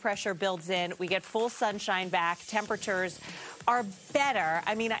that high pressure builds in. We get full sunshine back. Temperatures are better.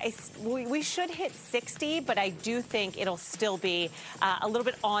 I mean, we should hit 60, but I do think it'll still be a little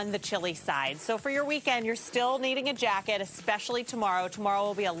bit on the chilly side. So for your weekend, you're still needing a jacket, especially tomorrow. Tomorrow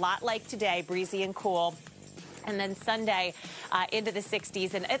will be a lot like today, breezy and cool. And then Sunday into the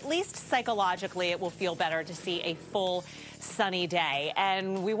 60s, and at least psychologically, it will feel better to see a full sunny day.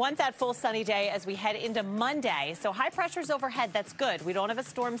 And we want that full sunny day as we head into Monday. So high pressure's overhead. That's good. We don't have a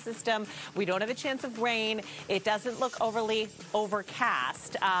storm system. We don't have a chance of rain. It doesn't look overly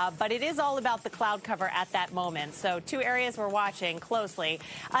overcast, but it is all about the cloud cover at that moment. So two areas we're watching closely.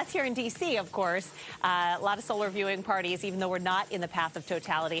 Us here in D.C., of course, a lot of solar viewing parties, even though we're not in the path of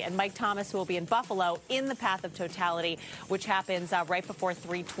totality. And Mike Thomas, who will be in Buffalo, in the path of totality, which happens right before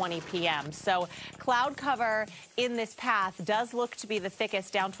 3:20 p.m. So cloud cover in this path does look to be the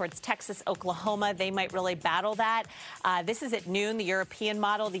thickest down towards Texas, Oklahoma. They might really battle that. This is at noon, the European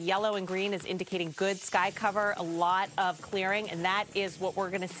model. The yellow and green is indicating good sky cover, a lot of clearing, and that is what we're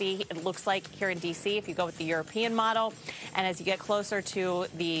going to see, it looks like, here in D.C. if you go with the European model. And as you get closer to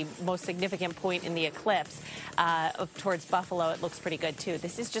the most significant point in the eclipse, towards Buffalo, it looks pretty good, too.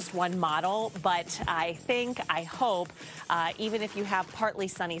 This is just one model, but I hope, even if you have partly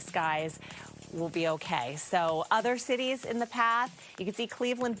sunny skies, will be okay. So other cities in the path, you can see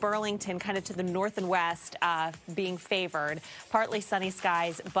Cleveland, Burlington, kind of to the north and west, being favored. Partly sunny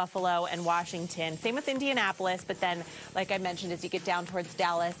skies, Buffalo and Washington. Same with Indianapolis, but then, like I mentioned, as you get down towards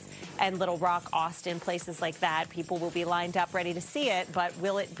Dallas and Little Rock, Austin, places like that, people will be lined up ready to see it, but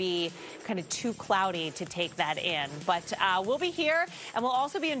will it be kind of too cloudy to take that in? But we'll be here, and we'll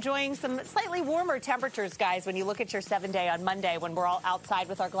also be enjoying some slightly warmer temperatures, guys, when you look at your 7-day on Monday when we're all outside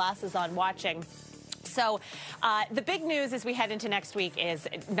with our glasses on watching. So the big news as we head into next week is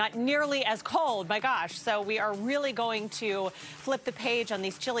not nearly as cold, my gosh. So we are really going to flip the page on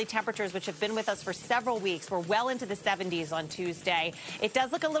these chilly temperatures, which have been with us for several weeks. We're well into the 70s on Tuesday. It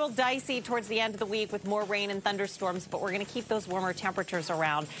does look a little dicey towards the end of the week with more rain and thunderstorms, but we're going to keep those warmer temperatures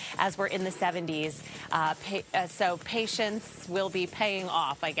around as we're in the 70s. So patience will be paying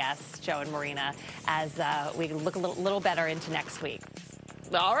off, I guess, Joe and Marina, as we look a little better into next week.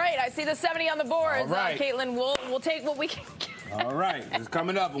 All right, I see the 70 on the boards. All right. Caitlin, we'll take what we can get. All right, it's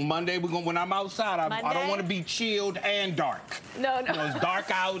coming up on Monday. When I'm outside, I don't want to be chilled and dark. No. You know, it's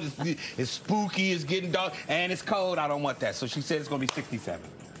dark out, it's spooky, it's getting dark, and it's cold. I don't want that. So she said it's going to be 67.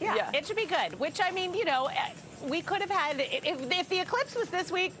 Yeah, it should be good, which, I mean, you know, we could have had, if the eclipse was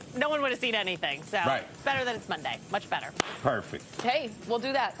this week, no one would have seen anything. So it's better that it's Monday. Much better. Perfect. Hey, we'll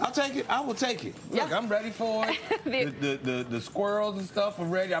do that. I'll take it. I will take it. Look, I'm ready for it. the squirrels and stuff are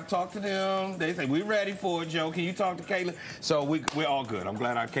ready. I've talked to them. They say, we're ready for it, Joe. Can you talk to Kayla? So we're all good. I'm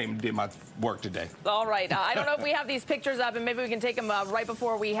glad I came and did my work today. All right. I don't know if we have these pictures up, and maybe we can take them right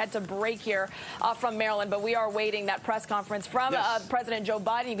before we head to break here from Maryland. But we are waiting that press conference from President Joe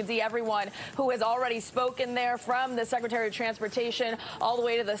Biden. You can see everyone who has already spoken there, from the Secretary of Transportation all the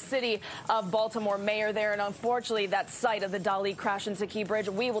way to the city of Baltimore mayor there. And unfortunately, that site of the Dali crash into Key Bridge.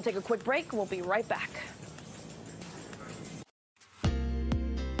 We will take a quick break. We'll be right back.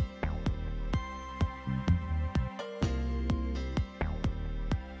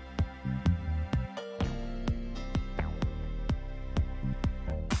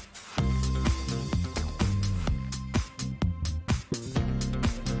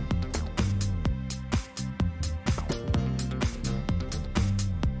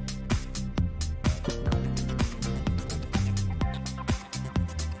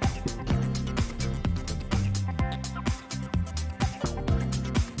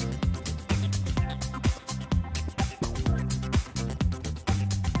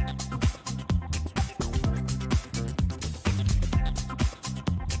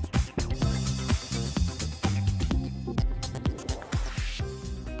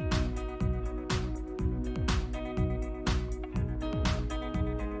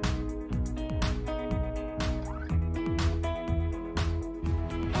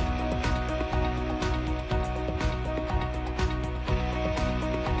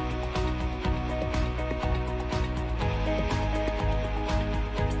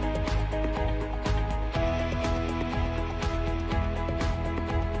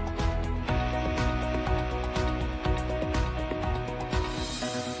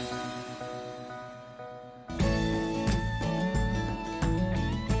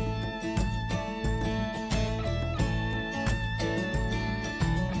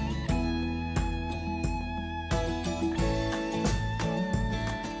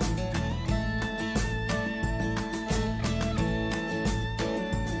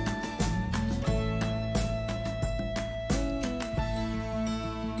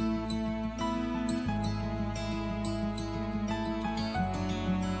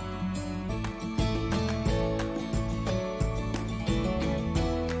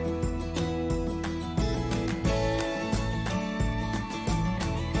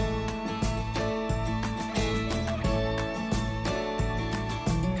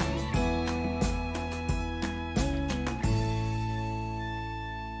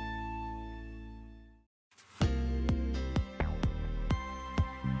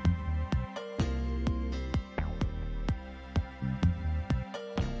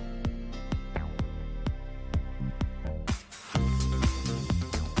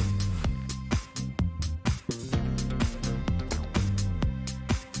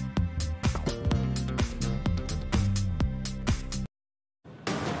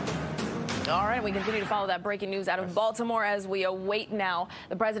 All right, we continue to follow that breaking news out of Baltimore as we await now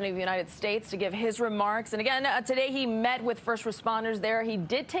the President of the United States to give his remarks. And again, today he met with first responders there. He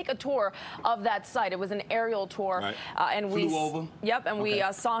did take a tour of that site. It was an aerial tour. Right. And Flew over? Yep, and Okay.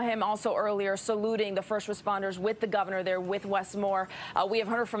 we saw him also earlier saluting the first responders with the governor there with Wes Moore. We have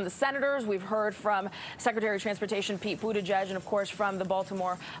heard from the senators. We've heard from Secretary of Transportation Pete Buttigieg and, of course, from the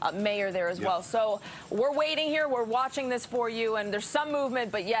Baltimore mayor there as well. So we're waiting here. We're watching this for you. And there's some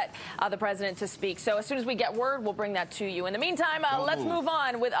movement, but yet the president to speak. So as soon as we get word, we'll bring that to you. In the meantime, let's move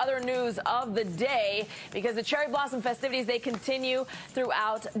on with other news of the day, because the cherry blossom festivities, they continue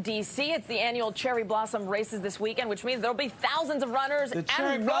throughout D.C. It's the annual cherry blossom races this weekend, which means there'll be thousands of runners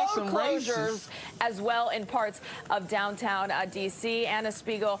and road closures as well in parts of downtown D.C. Anna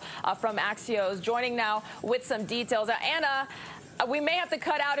Spiegel from Axios joining now with some details. Anna, we may have to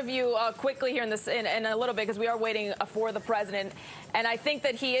cut out of you quickly here in a little bit, because we are waiting for the president. And I think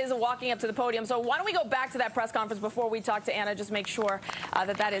that he is walking up to the podium. So why don't we go back to that press conference before we talk to Anna, just make sure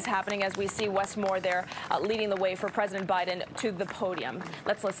that is happening as we see Wes Moore there leading the way for President Biden to the podium.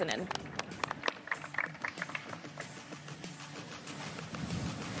 Let's listen in.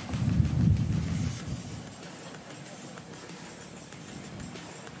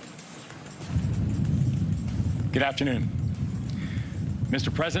 Good afternoon.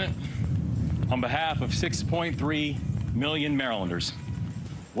 Mr. President, on behalf of 6.3 million Marylanders,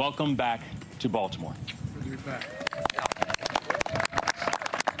 welcome back to Baltimore. Good to be back.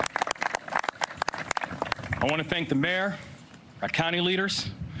 I want to thank the mayor, our county leaders,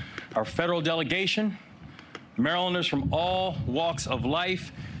 our federal delegation, Marylanders from all walks of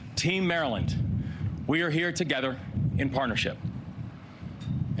life, Team Maryland. We are here together in partnership.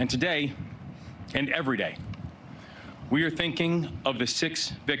 And today, and every day, we are thinking of the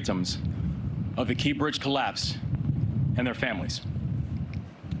 6 victims of the Key Bridge collapse and their families.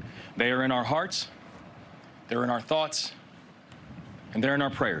 They are in our hearts, they're in our thoughts, and they're in our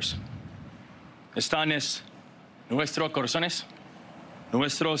prayers. Están en nuestros corazones,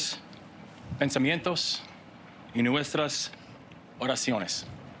 nuestros pensamientos, y nuestras oraciones.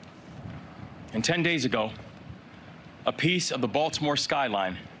 And 10 days ago, a piece of the Baltimore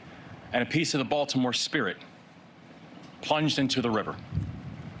skyline and a piece of the Baltimore spirit plunged into the river.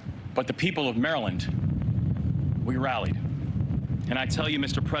 But the people of Maryland, we rallied. And I tell you,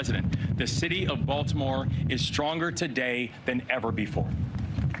 Mr. President, the city of Baltimore is stronger today than ever before.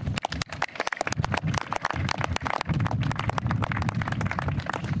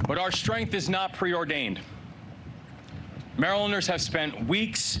 But our strength is not preordained. Marylanders have spent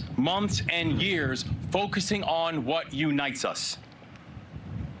weeks, months, and years focusing on what unites us.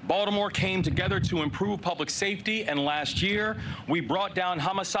 Baltimore came together to improve public safety, and last year, we brought down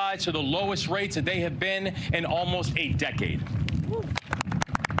homicides to the lowest rates that they have been in almost a decade.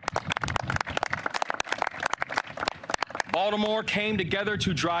 Baltimore came together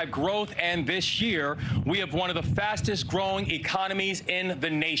to drive growth, and this year, we have one of the fastest growing economies in the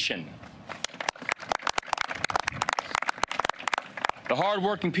nation. The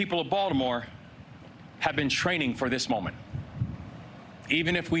hardworking people of Baltimore have been training for this moment,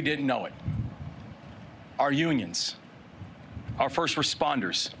 even if we didn't know it. Our unions, our first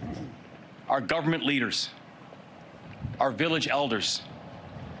responders, our government leaders, our village elders,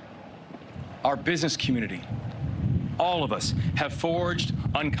 our business community, all of us have forged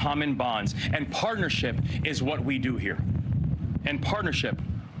uncommon bonds, and partnership is what we do here. And partnership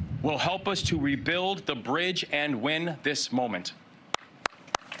will help us to rebuild the bridge and win this moment.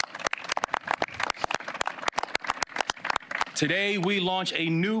 Today, we launch a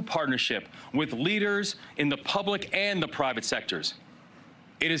new partnership with leaders in the public and the private sectors.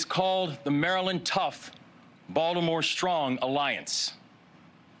 It is called the Maryland Tough, Baltimore Strong Alliance.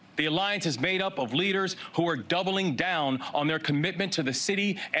 The alliance is made up of leaders who are doubling down on their commitment to the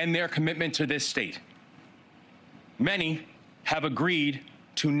city and their commitment to this state. Many have agreed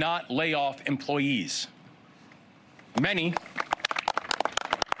to not lay off employees. Many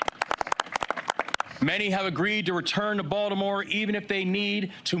have agreed to return to Baltimore even if they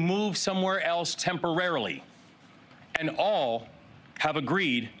need to move somewhere else temporarily. And all have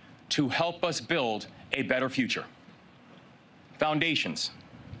agreed to help us build a better future. Foundations,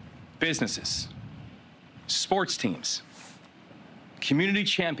 businesses, sports teams, community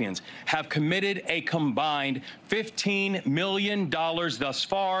champions have committed a combined $15 million thus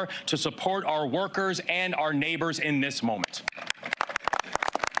far to support our workers and our neighbors in this moment.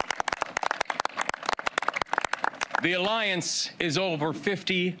 The alliance is over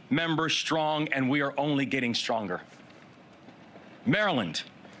 50 members strong, and we are only getting stronger. Maryland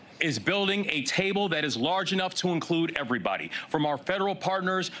is building a table that is large enough to include everybody, from our federal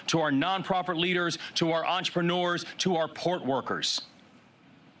partners to our nonprofit leaders to our entrepreneurs to our port workers.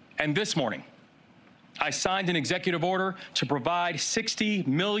 And this morning, I signed an executive order to provide $60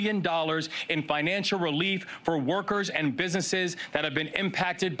 million in financial relief for workers and businesses that have been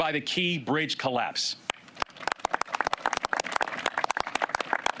impacted by the Key Bridge collapse.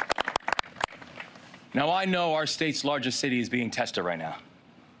 Now, I know our state's largest city is being tested right now,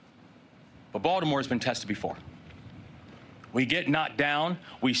 but Baltimore has been tested before. We get knocked down,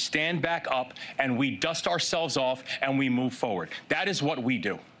 we stand back up, and we dust ourselves off, and we move forward. That is what we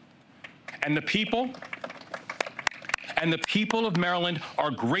do. And the people of Maryland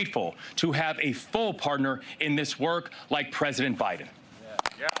are grateful to have a full partner in this work like President Biden.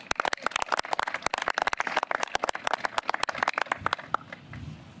 Yeah.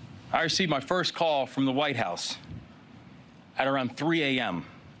 I received my first call from the White House at around 3 a.m.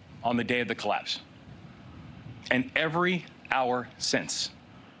 on the day of the collapse. And every hour since,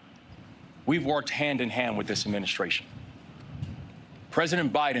 we've worked hand in hand with this administration.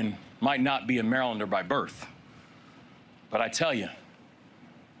 President Biden might not be a Marylander by birth, but I tell you,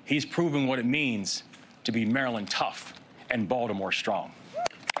 he's proving what it means to be Maryland tough and Baltimore strong.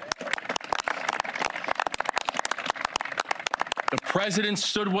 The president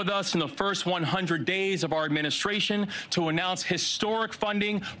stood with us in the first 100 days of our administration to announce historic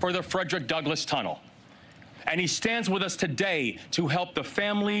funding for the Frederick Douglass Tunnel. And he stands with us today to help the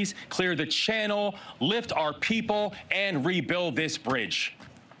families clear the channel, lift our people, and rebuild this bridge.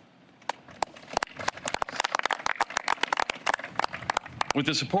 With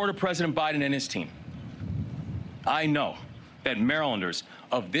the support of President Biden and his team, I know that Marylanders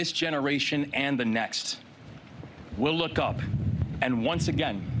of this generation and the next will look up, and once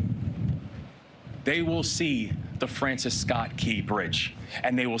again, they will see the Francis Scott Key Bridge,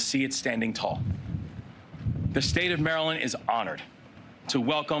 and they will see it standing tall. The state of Maryland is honored to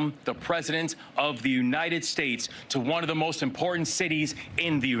welcome the President of the United States to one of the most important cities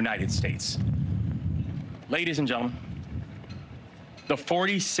in the United States. Ladies and gentlemen, the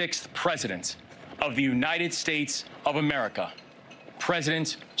 46th President of the United States of America,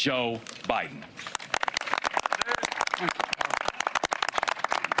 President Joe Biden.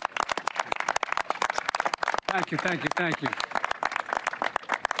 Thank you, thank you, thank you.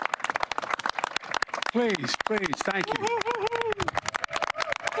 Please, please, thank you.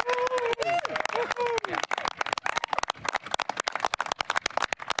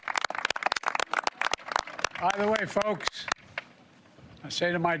 By the way, folks, I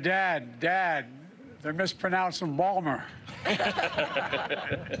say to my dad, Dad, they're mispronouncing Baltimore.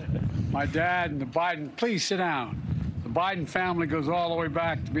 My dad and the Biden, please sit down. The Biden family goes all the way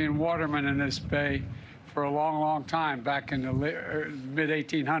back to being watermen in this bay for a long, long time, back in the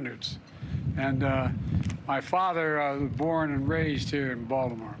mid-1800s. And my father was born and raised here in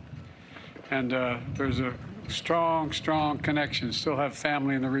Baltimore. And there's a strong, strong connection. Still have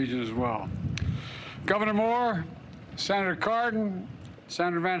family in the region as well. Governor Moore, Senator Cardin,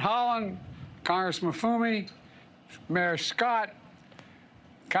 Senator Van Hollen, Congressman Fumi, Mayor Scott,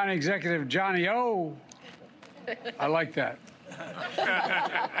 County Executive Johnny O. I like that.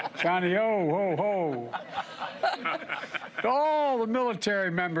 Johnny O, ho, ho. To all the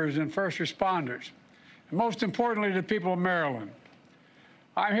military members and first responders, and most importantly, the people of Maryland,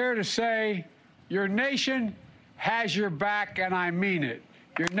 I'm here to say your nation has your back, and I mean it.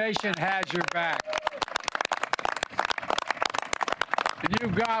 Your nation has your back. And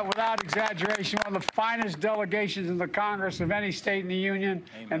you've got, without exaggeration, one of the finest delegations in the Congress of any state in the Union.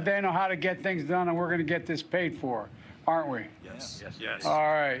 Amen. And they know how to get things done, and we're going to get this paid for, aren't we? Yes. Yes. Yes. All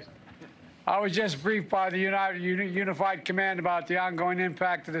right. I was just briefed by the Unified Command about the ongoing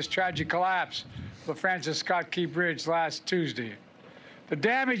impact of this tragic collapse of the Francis Scott Key Bridge last Tuesday. The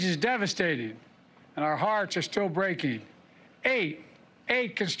damage is devastating, and our hearts are still breaking. Eight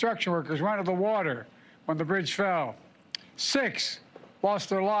construction workers went into the water when the bridge fell. 6 lost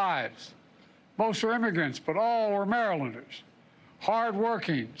their lives. Most were immigrants, but all were Marylanders.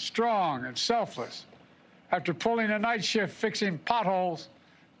 Hard-working, strong, and selfless. After pulling a night shift fixing potholes,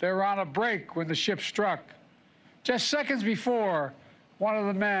 they were on a break when the ship struck. Just seconds before, one of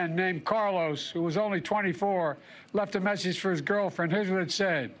the men, named Carlos, who was only 24, left a message for his girlfriend. Here's what it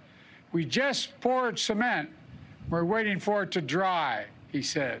said. "We just poured cement. We're waiting for it to dry," he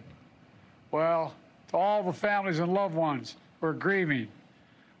said. Well, to all the families and loved ones who are grieving,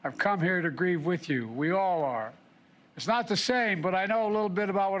 I've come here to grieve with you. We all are. It's not the same, but I know a little bit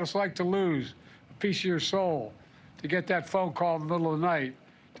about what it's like to lose a piece of your soul, to get that phone call in the middle of the night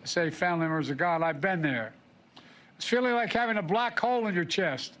to say family members are gone. I've been there. It's feeling like having a black hole in your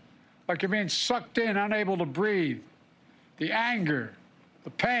chest like you're being sucked in, unable to breathe. The anger, the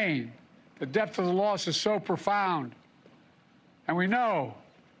pain, the depth of the loss is so profound. And we know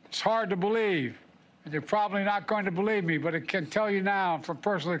it's hard to believe, and you're probably not going to believe me, but I can tell you now from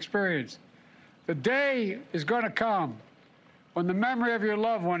personal experience, the day is going to come when the memory of your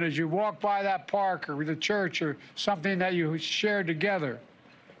loved one as you walk by that park or the church or something that you shared together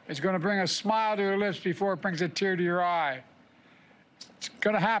is going to bring a smile to your lips before it brings a tear to your eye. It's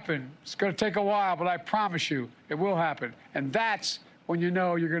going to happen. It's going to take a while, but I promise you it will happen. And that's when you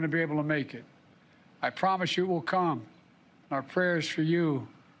know you're going to be able to make it. I promise you it will come. Our prayers for you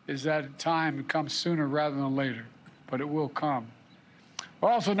is that time comes sooner rather than later, but it will come.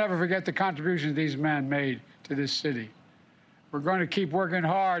 We'll also never forget the contributions these men made to this city. We're going to keep working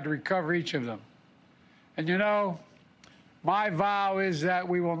hard to recover each of them. And you know, my vow is that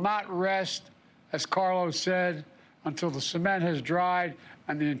we will not rest, as Carlos said, until the cement has dried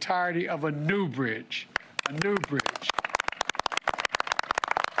on the entirety of a new bridge. A new bridge.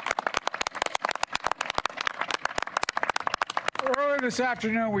 Earlier this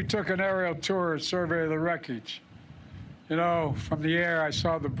afternoon, we took an aerial tour and survey of the wreckage. You know, from the air, I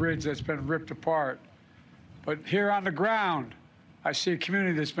saw the bridge that's been ripped apart. But here on the ground, I see a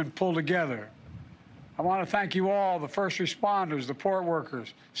community that's been pulled together. I want to thank you all, the first responders, the port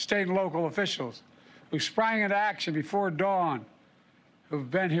workers, state and local officials, who sprang into action before dawn, who've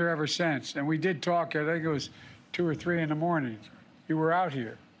been here ever since. And we did talk, I think it was 2 or 3 in the morning. You were out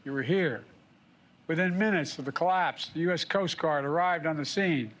here. You were here. Within minutes of the collapse, the U.S. Coast Guard arrived on the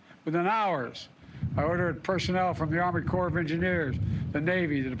scene. Within hours, I ordered personnel from the Army Corps of Engineers, the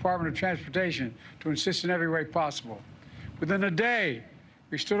Navy, the Department of Transportation to assist in every way possible. Within a day,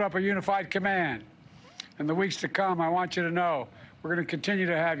 we stood up a unified command. In the weeks to come, I want you to know we're going to continue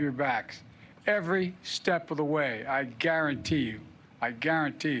to have your backs every step of the way. I guarantee you. I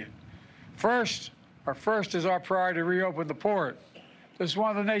guarantee it. First is our priority to reopen the port. This is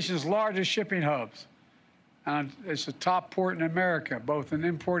one of the nation's largest shipping hubs. And it's the top port in America, both in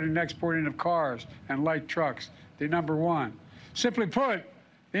importing and exporting of cars and light trucks, the #1. Simply put,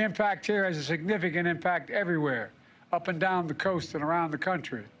 the impact here has a significant impact everywhere, up and down the coast and around the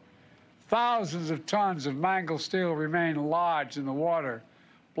country. Thousands of tons of mangled steel remain lodged in the water,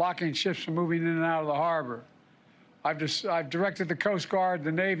 blocking ships from moving in and out of the harbor. I've directed the Coast Guard,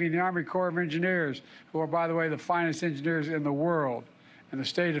 the Navy, and the Army Corps of Engineers, who are, by the way, the finest engineers in the world, and the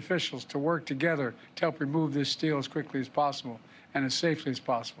state officials to work together to help remove this steel as quickly as possible and as safely as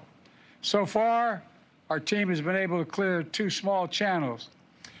possible. So far, our team has been able to clear 2 small channels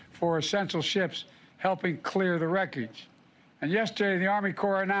for essential ships, helping clear the wreckage. And yesterday, the Army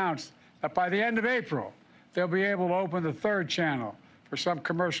Corps announced that by the end of April, they'll be able to open the 3rd channel for some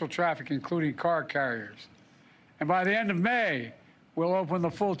commercial traffic, including car carriers. And by the end of May, we'll open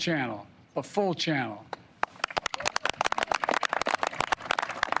the full channel, the full channel.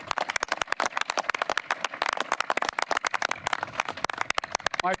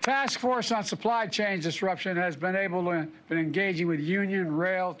 My task force on supply chain disruption has been engaging with union,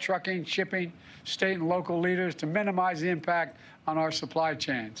 rail, trucking, shipping, state and local leaders to minimize the impact on our supply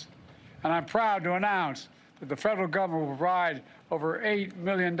chains. And I'm proud to announce that the federal government will provide over $8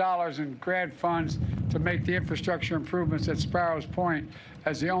 million in grant funds to make the infrastructure improvements at Sparrows Point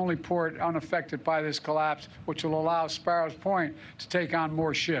as the only port unaffected by this collapse, which will allow Sparrows Point to take on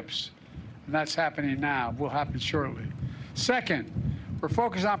more ships. And that's happening now, will happen shortly. Second, we're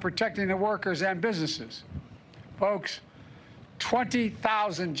focused on protecting the workers and businesses. Folks,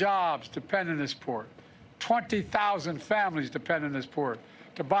 20,000 jobs depend on this port. 20,000 families depend on this port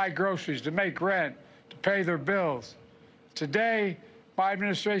to buy groceries, to make rent, to pay their bills. Today, my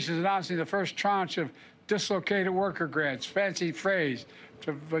administration is announcing the first tranche of dislocated worker grants, fancy phrase,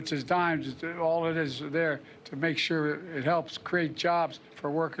 which is dimes. All it is there to make sure it helps create jobs for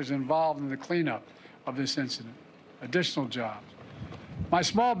workers involved in the cleanup of this incident, additional jobs. My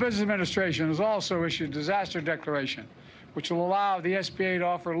Small Business Administration has also issued a disaster declaration, which will allow the SBA to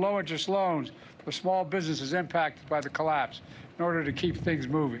offer low-interest loans for small businesses impacted by the collapse in order to keep things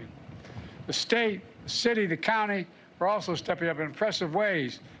moving. The state, the city, the county are also stepping up in impressive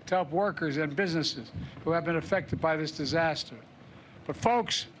ways to help workers and businesses who have been affected by this disaster. But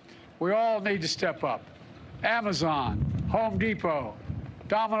folks, we all need to step up. Amazon, Home Depot,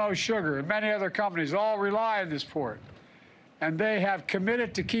 Domino Sugar, and many other companies all rely on this port. And they have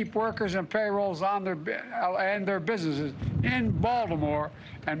committed to keep workers and payrolls on their businesses in Baltimore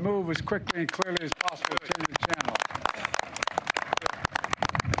and move as quickly and clearly as possible to the channel.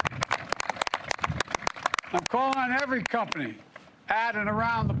 I'm calling on every company at and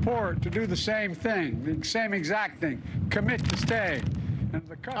around the port to do the same thing, the same exact thing. Commit to stay.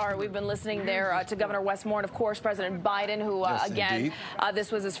 All right, we've been listening there to Governor Wes Moore and, of course, President Biden, who, again,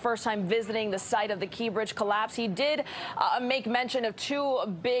 this was his first time visiting the site of the Key Bridge collapse. He did make mention of two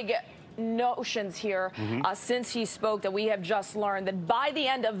big notions here since he spoke that we have just learned that by the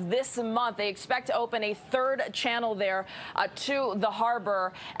end of this month they expect to open a third channel there to the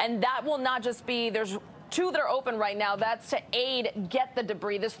harbor, and that will not just be, there's two that are open right now. That's to get the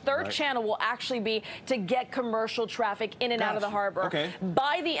debris. This third channel will actually be to get commercial traffic in and out of the harbor.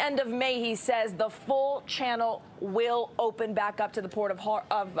 By the end of May, he says the full channel will open back up to the port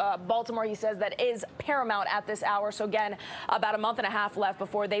of Baltimore. He says that is paramount at this hour. So again, about a month and a half left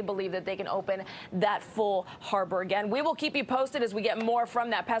before they believe that they can open that full harbor again. We will keep you posted as we get more from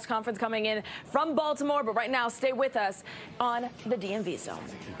that press conference coming in from Baltimore. But right now, stay with us on the DMV Zone.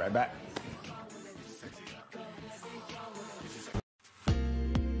 Right back.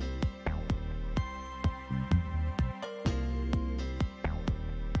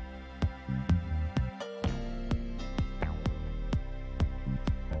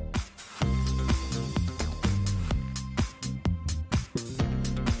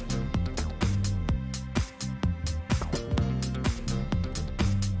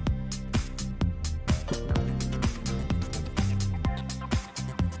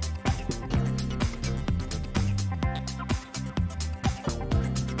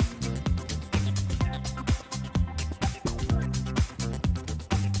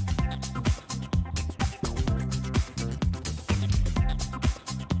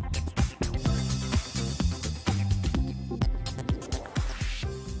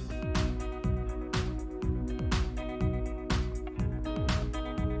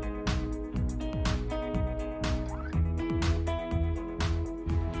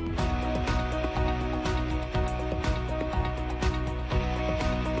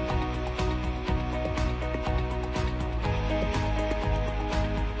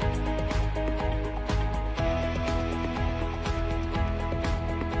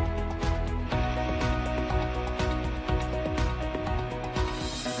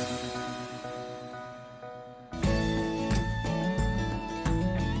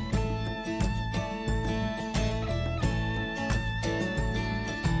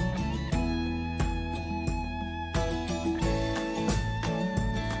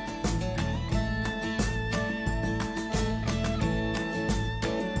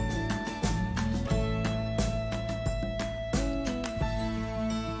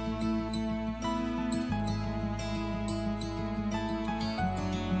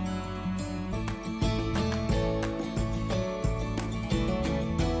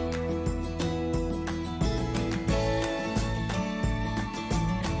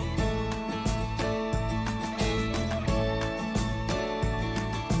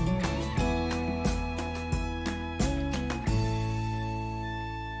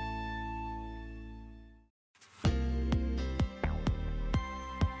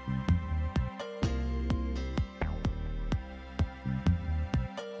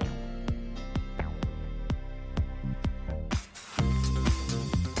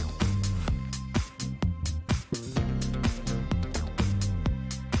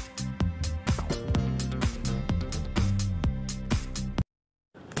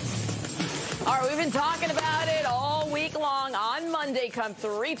 We've been talking about it all week long. On Monday, come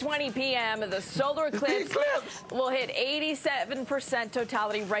 3:20 p.m., the solar eclipse will hit 87%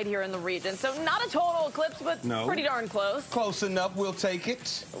 totality right here in the region. So not a total eclipse, but pretty darn close. Close enough. We'll take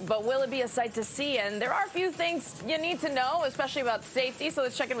it. But will it be a sight to see? And there are a few things you need to know, especially about safety. So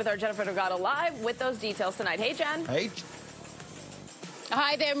let's check in with our Jennifer Delgado live with those details tonight. Hey, Jen. Hey.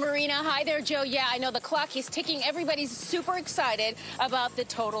 Hi there, Marina. Hi there, Joe. Yeah, I know the clock is ticking. Everybody's super excited about the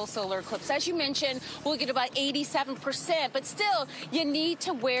total solar eclipse. As you mentioned, we'll get about 87%, but still, you need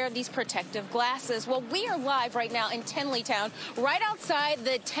to wear these protective glasses. Well, we are live right now in Tenleytown, right outside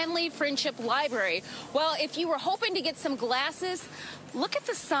the Tenley Friendship Library. Well, if you were hoping to get some glasses, look at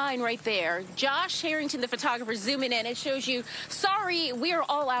the sign right there. Josh Harrington, the photographer, zooming in. It shows you, sorry, we are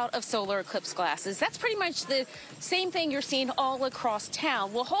all out of solar eclipse glasses. That's pretty much the same thing you're seeing all across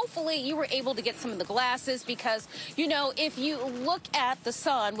town. Well, hopefully you were able to get some of the glasses because, you know, if you look at the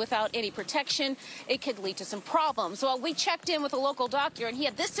sun without any protection, it could lead to some problems. Well, we checked in with a local doctor, and he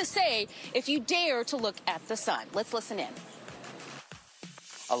had this to say if you dare to look at the sun. Let's listen in.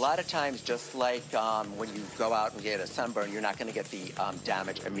 A lot of times, just like when you go out and get a sunburn, you're not going to get the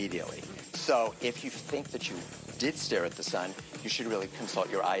damage immediately. So if you think that you did stare at the sun, you should really consult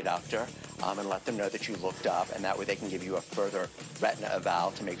your eye doctor and let them know that you looked up, and that way they can give you a further retina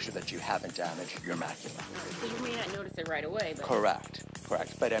eval to make sure that you haven't damaged your macula. So you may not notice it right away. But Correct.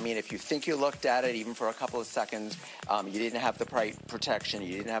 correct. But I mean, if you think you looked at it even for a couple of seconds, you didn't have the right protection,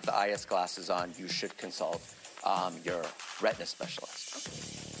 you didn't have the IS glasses on, you should consult your retina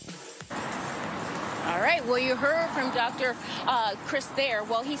specialist. All right, well, you heard from Dr. Chris there.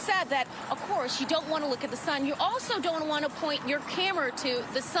 Well, he said that, of course, you don't want to look at the sun. You also don't want to point your camera to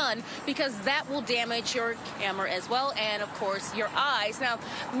the sun because that will damage your camera as well and, of course, your eyes. Now,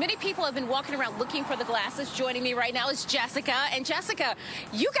 many people have been walking around looking for the glasses. Joining me right now is Jessica. And, Jessica,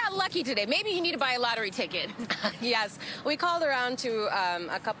 you got lucky today. Maybe you need to buy a lottery ticket. Yes. We called around to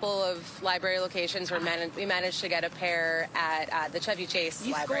a couple of library locations where we managed to get a pair at the Chevy Chase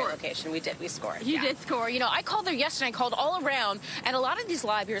library location. We did. We scored. You did score. You know, I called there yesterday. I called all around, and a lot of these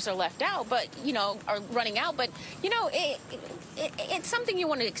libraries are left out, but, you know, are running out. But, you know, it's something you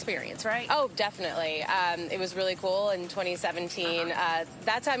want to experience, right? Oh, definitely. It was really cool in 2017.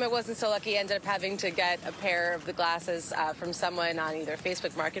 That time I wasn't so lucky. I ended up having to get a pair of the glasses from someone on either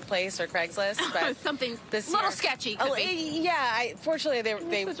Facebook Marketplace or Craigslist. But something this little year, sketchy. Yeah, fortunately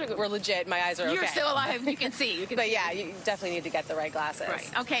they were legit. My eyes are okay. You're still alive. You can see. But yeah, you definitely need to get the right glasses. Right.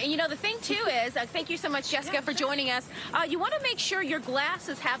 Okay. And you know, the thing too is, thank you so much, Jessica, for joining us. You want to make sure your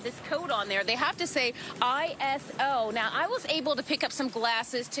glasses have this code on there. They have to say ISO. Now, I was able to pick up some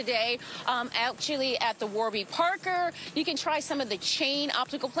glasses today, actually at the Warby Parker. You can try some of the chain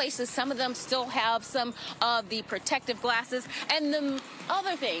optical places. Some of them still have some of the protective glasses. And the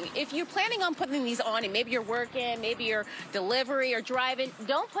other thing, if you're planning on putting these on and maybe you're working, maybe you're delivery or driving,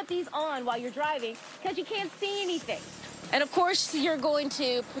 don't put these on while you're driving because you can't see anything. And, of course, you're going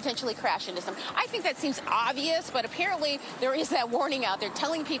to potentially crash into some. I think that seems obvious, but apparently there is that warning out there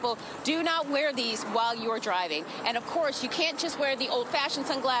telling people do not wear these while you're driving. And, of course, you can't just wear the old-fashioned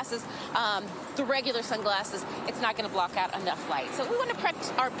sunglasses, the regular sunglasses. It's not going to block out enough light. So we want to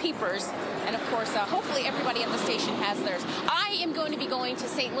protect our peepers. And, of course, hopefully everybody at the station has theirs. I am going to be going to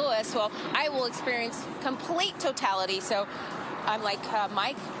St. Louis, so I will experience complete totality. So I'm like,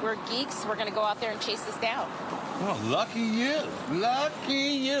 Mike, we're geeks. We're going to go out there and chase this down. Oh, lucky you. Lucky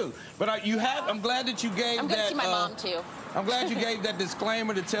you. But I'm glad that you gave I'm going to see my mom, too. I'm glad you gave that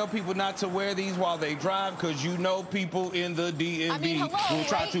disclaimer to tell people not to wear these while they drive, because you know people in the DMV will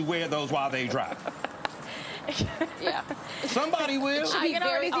try to wear those while they drive. Yeah. Somebody will. I can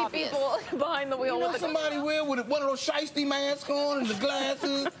already see people behind the wheel with somebody will with one of those shiesty masks on and the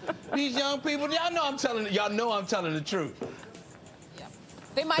glasses. These young people, y'all know I'm telling the truth.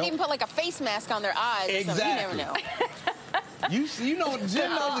 They might even put like a face mask on their eyes. Exactly. You never know. You know, Jen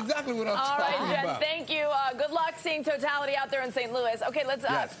knows exactly what I'm talking about. All right, Jen, thank you. Good luck seeing totality out there in St. Louis. Okay, let's,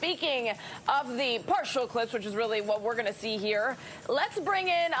 speaking of the partial eclipse, which is really what we're going to see here, let's bring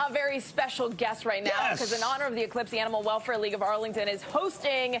in a very special guest right now, because in honor of the eclipse, the Animal Welfare League of Arlington is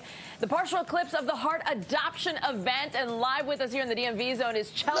hosting the partial eclipse of the heart adoption event, and live with us here in the DMV zone is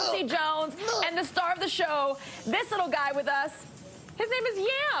Chelsea Jones, and the star of the show, this little guy with us. His name is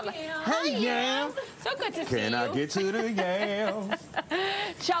Yam. Hey, Yam. So good to see you. Can I get to the yams?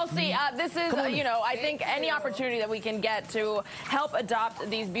 Chelsea, this is, you know, I think any opportunity that we can get to help adopt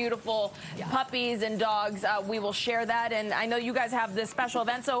these beautiful puppies and dogs, we will share that. And I know you guys have this special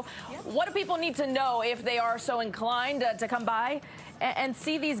event. So what do people need to know if they are so inclined to come by and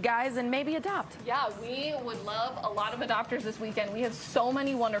see these guys and maybe adopt? Yeah, we would love a lot of adopters this weekend. We have so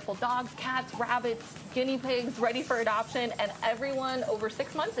many wonderful dogs, cats, rabbits, guinea pigs ready for adoption, and everyone over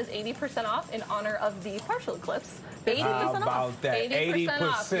 6 months is 80% off in honor of the partial eclipse. 80% How about off. that? 80%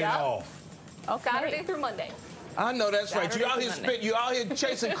 off. Okay. Saturday through Monday. I know that's right. You out here you out here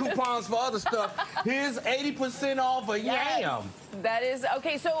chasing coupons for other stuff. Here's 80% off a yam. That is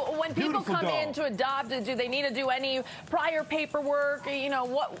okay. So when people come in to adopt, do they need to do any prior paperwork? You know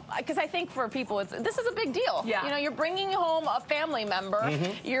what? Because I think for people, this is a big deal. Yeah. You know, you're bringing home a family member.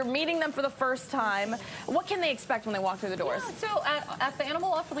 You're meeting them for the first time. What can they expect when they walk through the doors? Yeah, so at the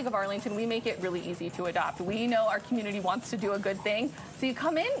Animal Welfare League of Arlington, we make it really easy to adopt. We know our community wants to do a good thing. So you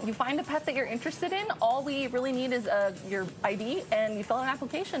come in, you find a pet that you're interested in. All we really need is your ID, and you fill out an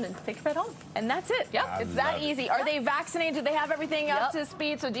application and take your pet home. And that's it. Yep. It's that easy. Are they vaccinated? Do they have everything up to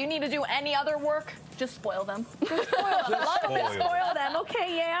speed? So do you need to do any other work? Just spoil them. Just spoil them. Love them. Spoil them.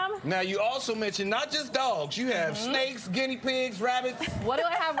 Okay, Yam. Now, you also mentioned not just dogs. You have snakes, guinea pigs, rabbits. What do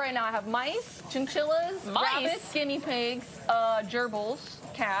I have right now? I have mice, chinchillas, rabbits, guinea pigs, gerbils,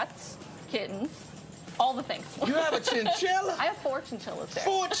 cats, kittens. All the things. You have a chinchilla? I have 4 chinchillas there.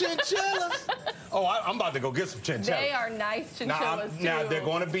 4 chinchillas? Oh, I'm about to go get some chinchillas. They are nice chinchillas, too. Now, they're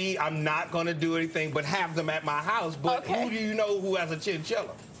going to be, I'm not going to do anything but have them at my house, but who do you know who has a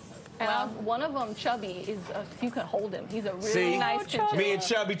chinchilla? Well, one of them, Chubby, is you can hold him. He's a really nice chinchilla. Me and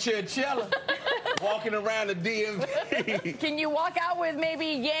Chubby Chinchilla. walking around the DMV. Can you walk out with maybe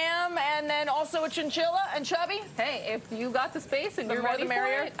Yam and then also a chinchilla and Chubby? Hey, if you got the space and you're ready for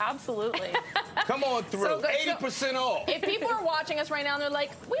it, absolutely. Come on through. So good. 80% off. If people are watching us right now and they're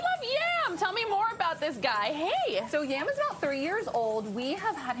like, we love Yam, tell me more about this guy. Hey. So Yam is about 3 years old. We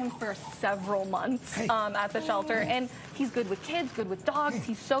have had him for several months at the shelter, and he's good with kids, good with dogs.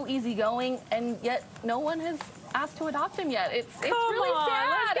 He's so easygoing, and yet no one has asked to adopt him yet. It's really sad.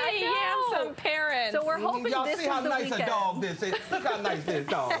 Let's get I know. Yam some parents. So we're hoping Y'all this see is how the nice weekend. a dog this is. Look how nice this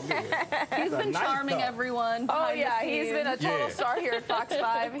dog is. He's been nice charming dog. everyone. Oh, behind yeah, the he's been a scenes. total star here at Fox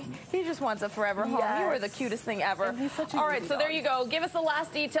 5. He just wants a forever home. You are the cutest thing ever. And he's such a All right, easy so there dog. you go. Give us the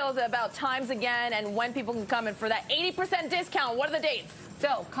last details about times again and when people can come in for that 80% discount. What are the dates?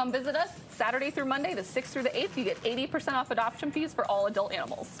 So come visit us Saturday through Monday, the 6th through the 8th. You get 80% off adoption fees for all adult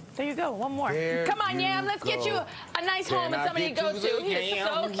animals. There you go. One more. There Come on, you Yam. Let's get go. you a nice Can home and I somebody to get go to to. the He's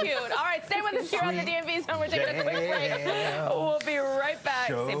so Yam? cute. All right, stay with us here on the DMV Zone. We're taking a quick break. Yam. We'll be right back.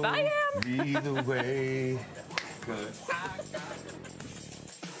 Say bye, Yam. Me the way. Good.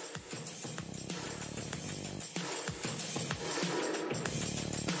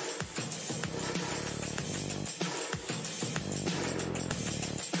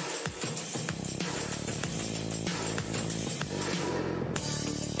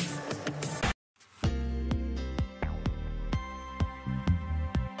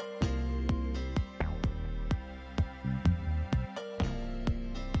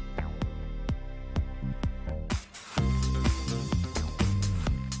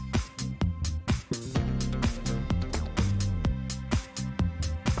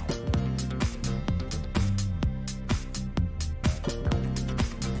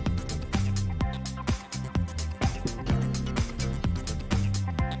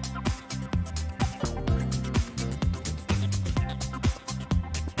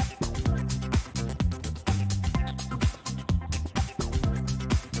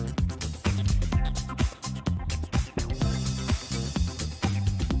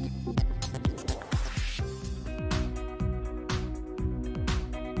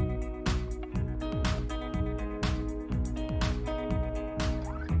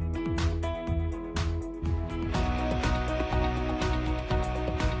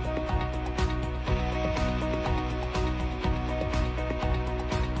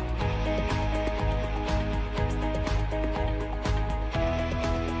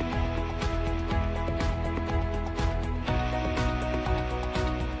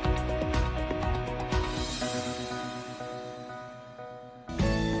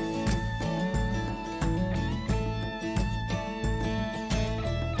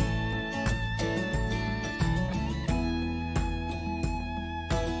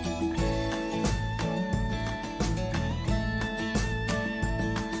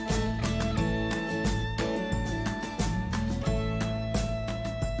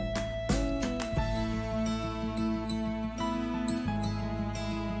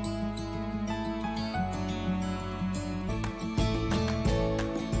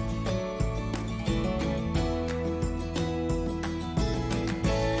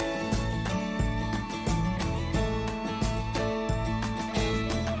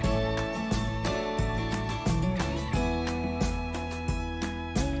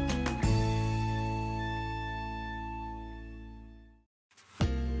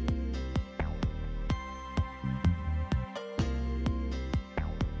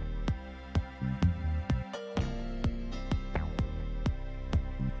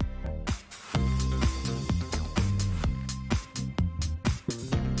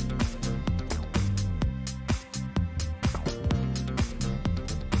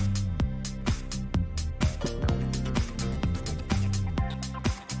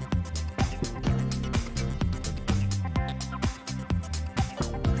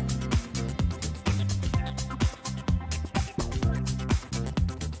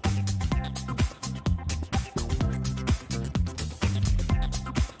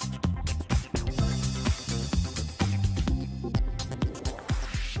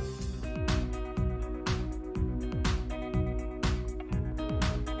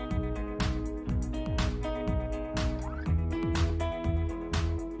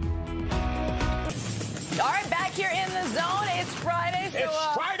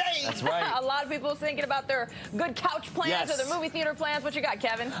 individuals thinking about their good couch plans or their movie theater plans. What you got,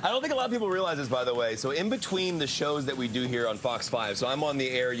 Kevin? I don't think a lot of people realize this, by the way. So in between the shows that we do here on Fox 5, so I'm on the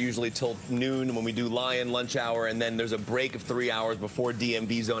air usually till noon when we do Lion lunch hour, and then there's a break of 3 hours before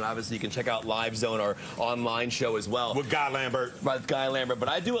DMV Zone. Obviously, you can check out Live Zone, our online show as well. With Guy Lambert. Right, with Guy Lambert. But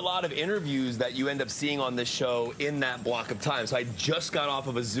I do a lot of interviews that you end up seeing on this show in that block of time. So I just got off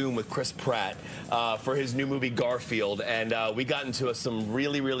of a Zoom with Chris Pratt for his new movie Garfield, and we got into some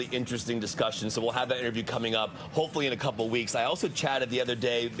really, really interesting discussions. So we'll have that interview coming up, hopefully in a couple weeks. I also chatted the other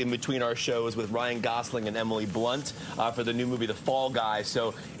day in between our shows with Ryan Gosling and Emily Blunt for the new movie The Fall Guy.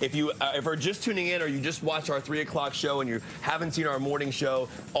 So if you are just tuning in or you just watch our 3 o'clock show and you haven't seen our morning show,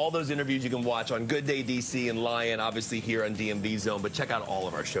 all those interviews you can watch on Good Day DC and Lion, obviously here on DMV Zone. But check out all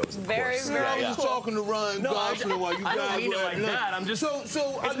of our shows. Very cool. I was talking to Ryan Gosling while you guys I don't mean it like that. I'm just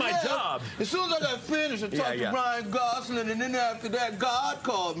it's my job. As soon as I got finished, I talked to Ryan Gosling, and then after that, God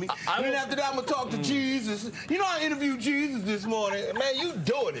called me. And then after that, I'm gonna talk to Jesus. You know, I interviewed Jesus this morning. Man, you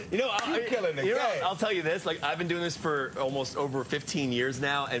doing it. You know, you're killing the game. I'll tell you this. Like, I've been doing this for almost over 15 years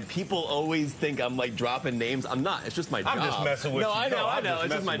now, and people always think I'm like dropping names. I'm not. It's just my job. I'm just messing with you. No, I know.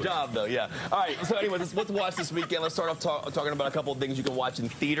 It's just my job, though. Yeah. All right. So anyway, let's watch this weekend. Let's start off talking about a couple of things you can watch in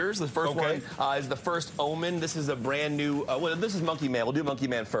theaters. The first one is The First Omen. This is a brand new. Well, this is Monkey Man. We'll do Monkey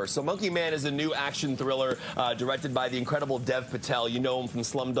Man first. So Monkey Man is a new action thriller directed by the incredible Dev Patel. You know him from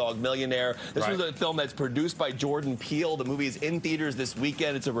Slumdog Millionaire. This was a film that's produced by Jordan Peele. The movie is in theaters this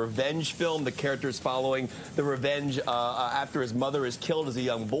weekend. It's a revenge film. The character is following the revenge after his mother is killed as a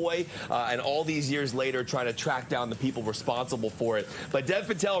young boy, and all these years later trying to track down the people responsible for it. But Dev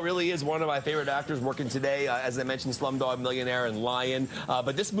Patel really is one of my favorite actors working today. As I mentioned, Slumdog Millionaire and Lion.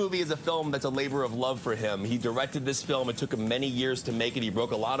 But this movie is a film that's a labor of love for him. He directed this film. It took him many years to make it. He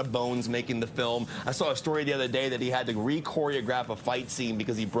broke a lot of bones making the film. I saw a story the other day that he had to re-choreograph a fight scene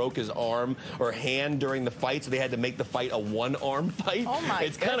because he broke his arm or hand during the fight, so they had to make the fight a one-arm fight. Oh my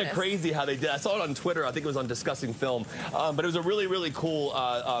It's kind of crazy how they did. I saw it on Twitter. I think it was on Discussing Film. But it was a really, really cool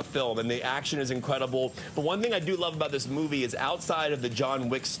film, and the action is incredible. But one thing I do love about this movie is outside of the John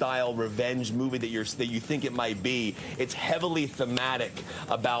Wick-style revenge movie that you think it might be, it's heavily thematic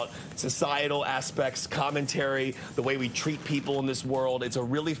about societal aspects, commentary, the way we treat people in this world. It's a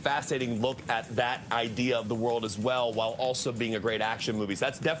really fascinating look at that idea of the world as well, while also being a great action movie. So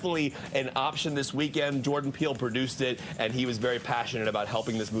that's definitely an option this weekend. Jordan Peele produced it, and he was very passionate about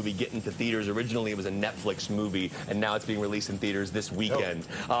helping this movie get into theaters. Originally, it was a Netflix movie, and now it's being released in theaters this weekend.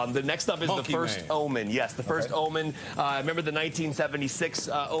 The next up is The First Omen. Yes, The First Omen. Remember the 1976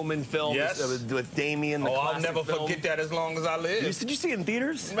 Omen film with Damien, the classic I'll never forget that as long as I live. Did you see it in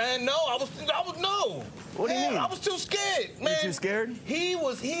theaters? Man, no. I was no. What do you mean? I was too scared, man. You too scared? He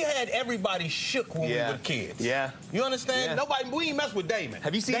had everybody shook when we were kids. Yeah. You understand? We ain't mess with Damon.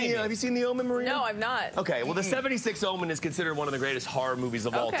 Have you seen the Omen, Marina? No, I've not. Okay, well, the 76 Omen is considered one of the greatest horror movies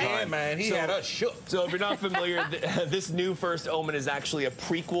of all time. Yeah, man, he had us shook. So if you're not familiar, this new First Omen is actually a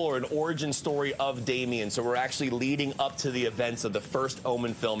prequel or an origin story of Damien. So we're actually leading up to the events of the first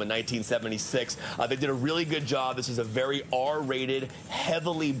Omen film in 1976. They did a really good job. This is a very R-rated,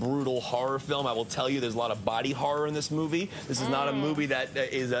 heavily brutal horror film. I will tell you, there's a lot of body horror in this movie. This is not a movie that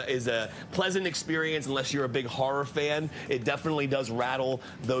is a pleasant experience unless you're a big horror fan. It definitely does rattle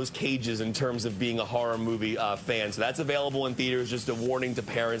those cages in terms of being a horror movie fan. So that's available in theaters. Just a warning to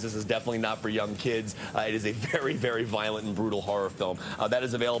parents, this is definitely not for young kids. It is a very, very violent and brutal horror film. That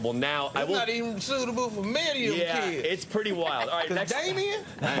is available now. It's not even suitable for many of them kids. It's pretty wild. All right, next. Damien?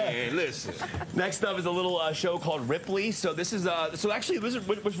 Hey, listen. Next up is a little show called Ripley. So this is actually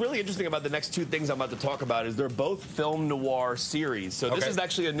what's really interesting about the next two things I'm about to talk about is they're both film noir series. So this is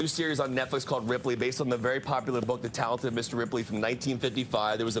actually a new series on Netflix called Ripley, based on the very popular book The Talented Mr. Ripley from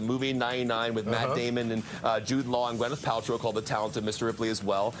 1955. There was a movie in '99 with Matt Damon and Jude Law and Gwyneth Paltrow called The Talented Mr. Ripley as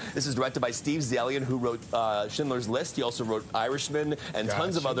well. This is directed by Steve Zalian, who wrote Schindler's List. He also wrote Irishman and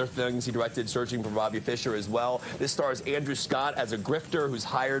tons of other things. He directed Searching for Bobby Fischer as well. This stars Andrew Scott as a grifter who's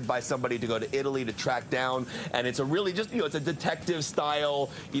hired by somebody to go to Italy to track down. And it's a really it's a detective style,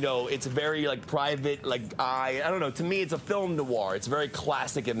 it's very like private, like I don't know. To me, it's a film noir. It's very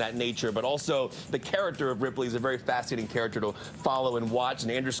classic in that nature, but also the character of Ripley is a very fascinating character to follow and watch.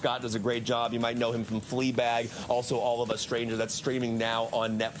 And Andrew Scott does a great job. You might know him from Fleabag, also All of Us Strangers. That's streaming now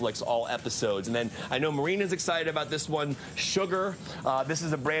on Netflix, all episodes. And then I know Marina's excited about this one, Sugar. This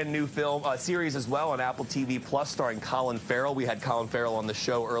is a brand new film series as well on Apple TV Plus, starring Colin Farrell. We had Colin Farrell on the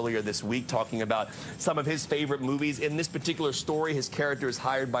show earlier this week talking about some of his favorite movies. In this particular story, his character is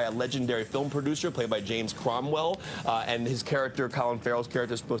hired by a legendary film producer played by James Cromwell, and his character, Colin Farrell's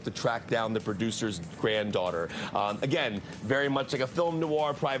character, is supposed to track down the producer's granddaughter. Again, very much like a film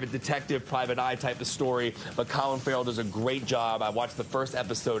noir, private detective, private eye type of story. But Colin Farrell does a great job. I watched the first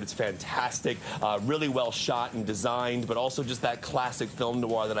episode. It's fantastic. Really well shot and designed, but also just that classic film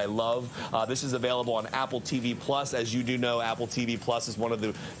noir that I love. This is available on Apple TV Plus. As you do know, Apple TV Plus is one of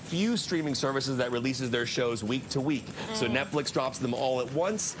the few streaming services that releases their shows week to week. So Netflix drops them all at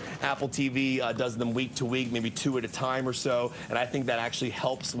once. Apple TV does them week to week, maybe 2 at a time or so. And I think that actually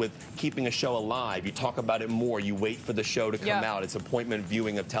helps with keeping a show alive. You talk about it more. You wait for the show to come out. It's appointment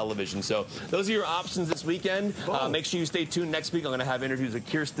viewing of television. So those are your options this weekend. Make sure you stay tuned. Next week, I'm going to have interviews with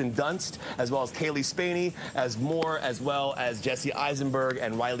Kirsten Dunst, as well as Kaylee Spaney, as well as Jesse Eisenberg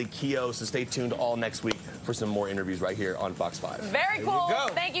and Riley Keough. So stay tuned all next week for some more interviews right here on Fox 5. Very cool.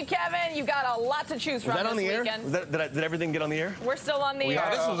 Thank you, Kevin. You got a lot to choose from this weekend. Did everything get on the air? We're still on the air.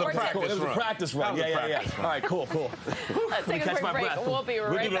 This was a practice run. Yeah. All right, cool. Let's take a quick break. We'll be right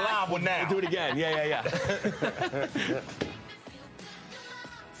back. We'll do the live one now. We'll do it again. Yeah.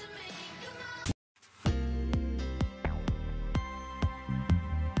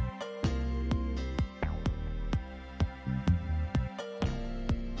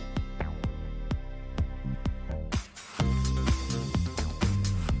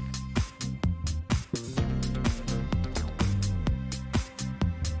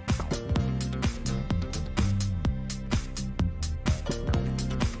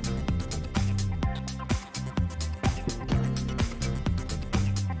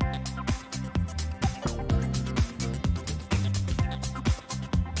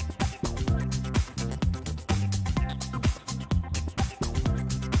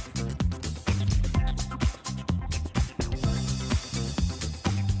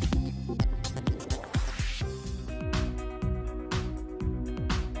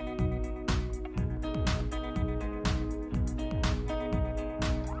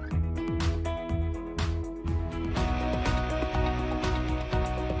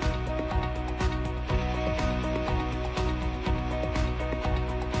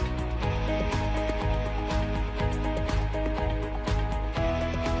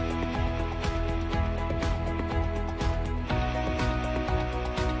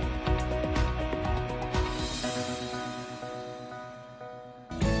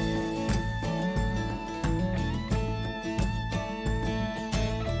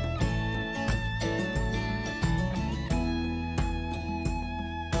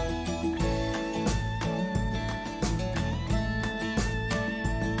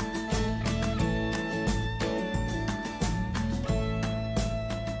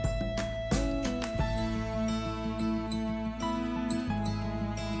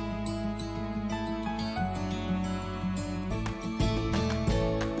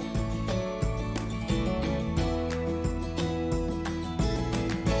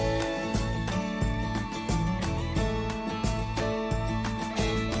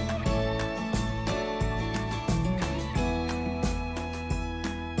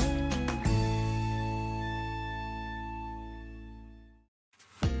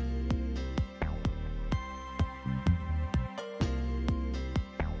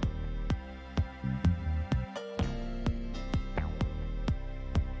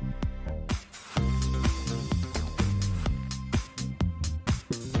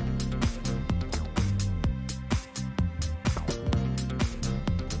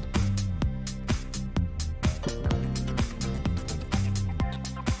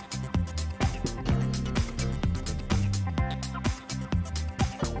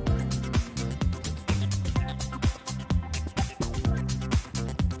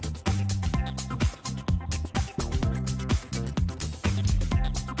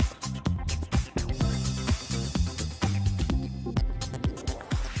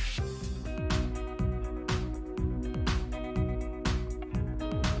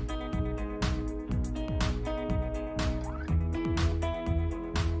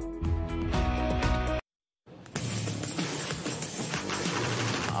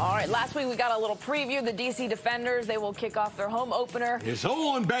 Last week we got a little preview. The D.C. Defenders, they will kick off their home opener. It's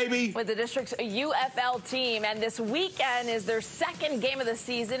on, baby. With the district's UFL team. And this weekend is their second game of the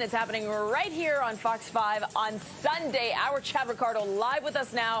season. It's happening right here on Fox 5 on Sunday. Our Chad Ricardo live with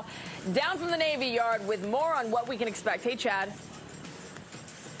us now, down from the Navy Yard with more on what we can expect. Hey, Chad.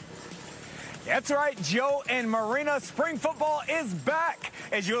 That's right, Joe and Marina. Spring football is back.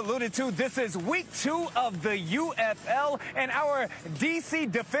 As you alluded to, this is week 2 of the UFL, and our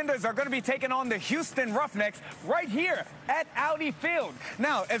DC Defenders are going to be taking on the Houston Roughnecks right here at Audi Field.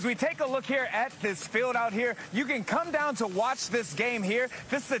 Now, as we take a look here at this field out here, you can come down to watch this game here.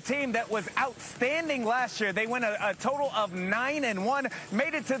 This is a team that was outstanding last year. They went a total of 9-1,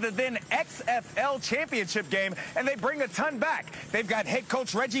 made it to the then XFL championship game, and they bring a ton back. They've got head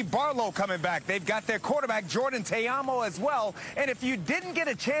coach Reggie Barlow coming back. They've got their quarterback Jordan Teamo as well. And if you didn't get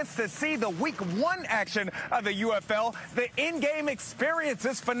a chance to see the week 1 action of the UFL, the in-game experience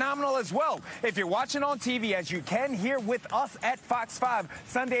is phenomenal as well. If you're watching on TV, as you can here with us at Fox 5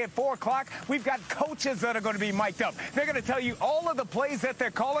 Sunday at 4 o'clock, we've got coaches that are going to be mic'd up. They're going to tell you all of the plays that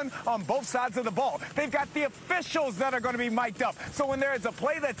they're calling on both sides of the ball. They've got the officials that are going to be mic'd up. So when there is a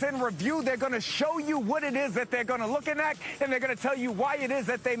play that's in review, they're going to show you what it is that they're going to look at, and they're going to tell you why it is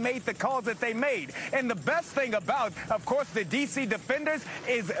that they made the calls that they made. And the best thing about, of course, the DC Defenders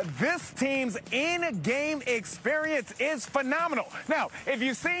is this team's in-game experience is phenomenal. Now, if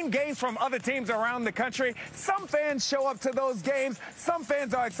you've seen games from other teams around the country, some fans show up to those games. Some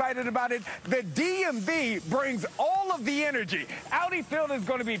fans are excited about it. The DMV brings all of the energy. Audi Field is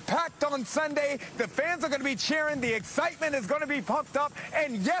going to be packed on Sunday. The fans are going to be cheering. The excitement is going to be pumped up.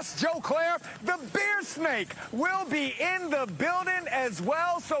 And yes, Joe Claire, the beer snake will be in the building as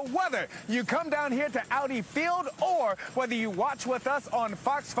well. So whether you come down here to Audi Field or whether you watch with us on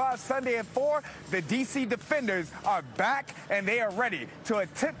Fox 5 Sunday at 4, the DC Defenders are back and they are ready to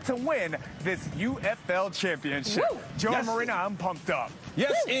attempt to win this UFL championship. Woo! Joe Yes. and Marina, I'm pumped up.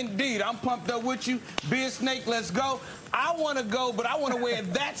 Yes, indeed. I'm pumped up with you. Beer Snake, let's go. I want to go, but I want to wear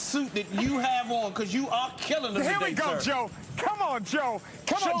that suit that you have on because you are killing us Here today, we go, sir. Joe. Come on, Joe.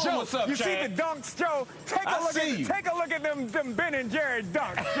 Come Show on, 'em Joe. what's up, you Chad. see the dunks, Joe? Take a look at them Ben and Jerry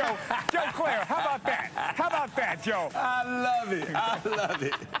dunks, Joe. Joe Claire, how about that? How about that, Joe? I love it. I love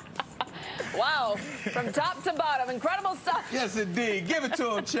it. Wow, from top to bottom, incredible stuff. Yes, indeed. Give it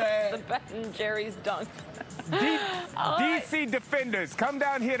to him, Chad. The Ben and Jerry's dunks. DC Defenders, come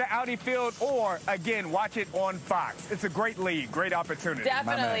down here to Audi Field or, again, watch it on Fox. It's a great league, great opportunity.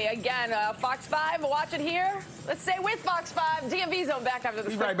 Definitely. Again, Fox 5, watch it here. Let's stay with Fox 5. DMV Zone back after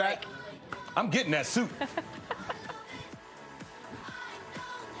this Be quick right back. I'm getting that suit.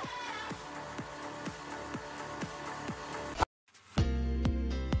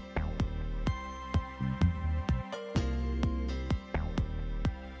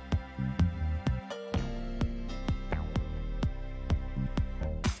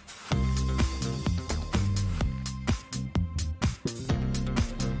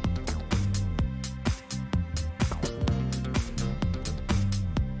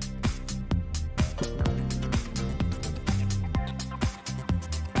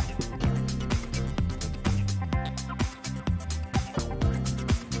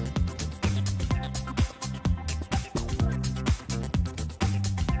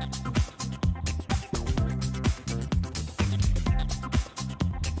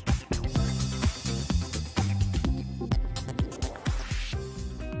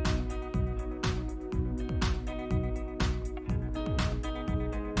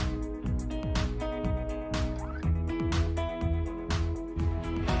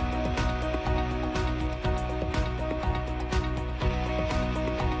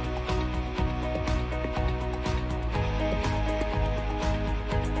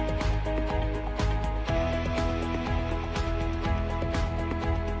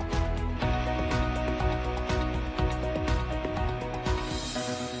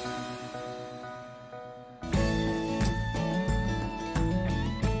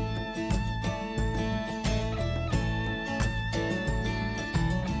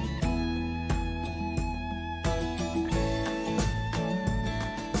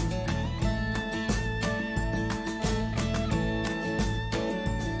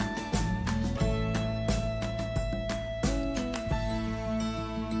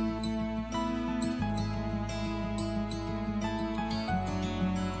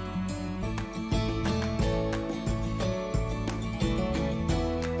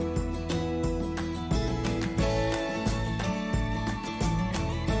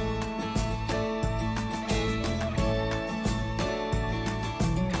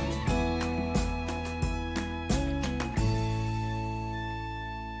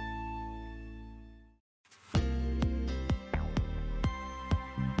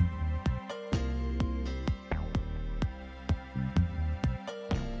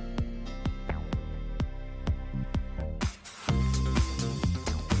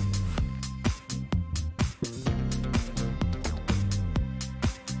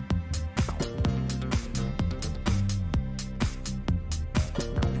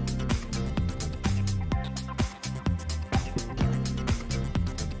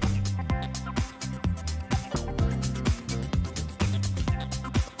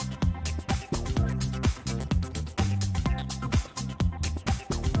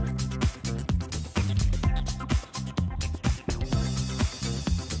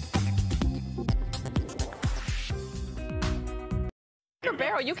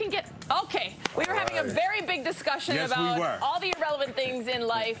 Barrel, you can get, okay. We were having a very big discussion about all the irrelevant things in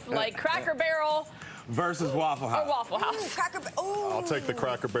life, like Cracker Barrel versus Waffle House. Or Waffle House. I'll take the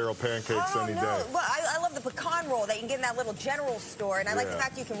Cracker Barrel pancakes any day. Well, I love the pecan roll that you can get in that little general store, and I like the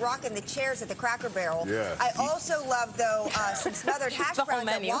fact you can rock in the chairs at the Cracker Barrel. Yeah. I also love, though, some smothered hash browns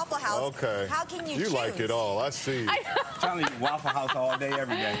at Waffle House. Okay. How can you choose? You like it all. I see. I'm telling you, Waffle House all day,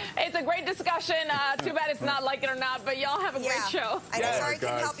 every day. It's a great discussion. Too bad it's not like it or not, but y'all have a great show. I know, sorry I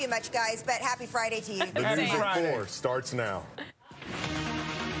couldn't help you much, guys, but happy Friday to you. The News at 4 starts now.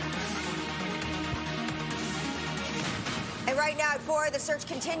 And right now at 4, the search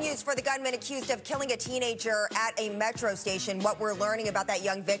continues for the gunman accused of killing a teenager at a metro station. What we're learning about that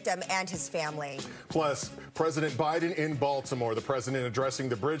young victim and his family. Plus, President Biden in Baltimore, the president addressing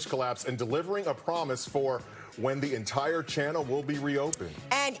the bridge collapse and delivering a promise for when the entire channel will be reopened.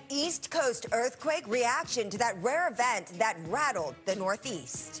 And East Coast earthquake reaction to that rare event that rattled the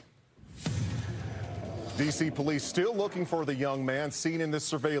Northeast. D.C. police still looking for the young man seen in this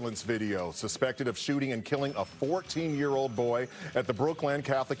surveillance video, suspected of shooting and killing a 14-year-old boy at the Brookland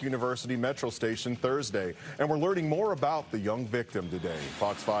Catholic University Metro Station Thursday. And we're learning more about the young victim today.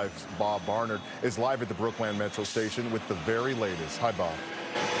 Fox 5's Bob Barnard is live at the Brookland Metro Station with the very latest. Hi, Bob.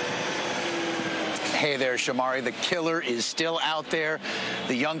 Hey there, Shamari. The killer is still out there.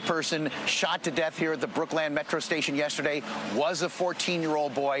 The young person shot to death here at the Brookland Metro Station yesterday was a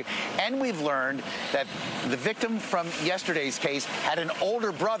 14-year-old boy. And we've learned that the victim from yesterday's case had an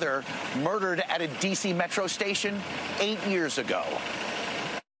older brother murdered at a D.C. Metro Station 8 years ago.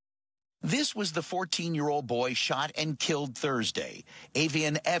 This was the 14-year-old boy shot and killed Thursday,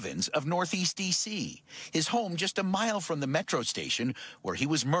 Avian Evans of Northeast D.C., his home just a mile from the metro station where he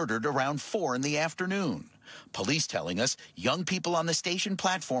was murdered around 4 in the afternoon. Police telling us young people on the station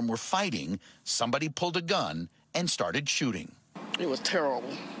platform were fighting, somebody pulled a gun and started shooting. It was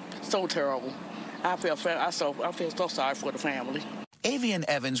terrible, so terrible. I feel so sorry for the family. Avian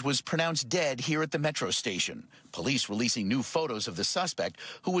Evans was pronounced dead here at the metro station. Police releasing new photos of the suspect,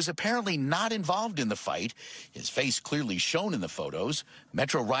 who was apparently not involved in the fight. His face clearly shown in the photos.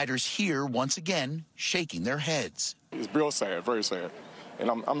 Metro riders here once again shaking their heads. It's real sad, very sad.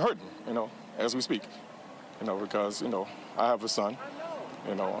 And I'm hurting, as we speak, because, I have a son,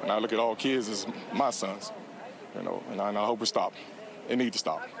 and I look at all kids as my sons, and I hope it stops. It needs to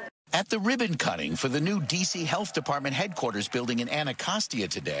stop. At the ribbon cutting for the new D.C. Health Department headquarters building in Anacostia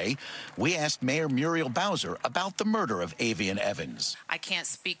today, we asked Mayor Muriel Bowser about the murder of Avian Evans. I can't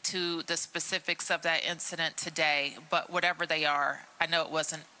speak to the specifics of that incident today, but whatever they are, I know it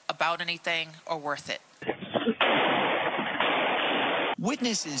wasn't about anything or worth it.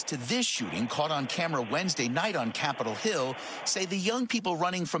 Witnesses to this shooting caught on camera Wednesday night on Capitol Hill say the young people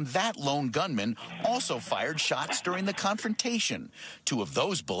running from that lone gunman also fired shots during the confrontation, 2 of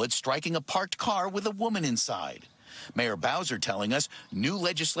those bullets striking a parked car with a woman inside. Mayor Bowser telling us new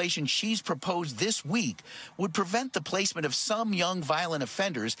legislation she's proposed this week would prevent the placement of some young violent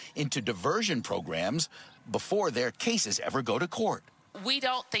offenders into diversion programs before their cases ever go to court. We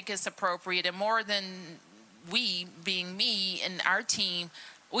don't think it's appropriate, and more than we, being me and our team,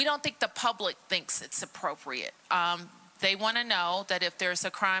 we don't think the public thinks it's appropriate. They want to know that if there's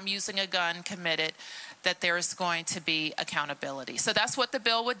a crime using a gun committed, that there's going to be accountability. So that's what the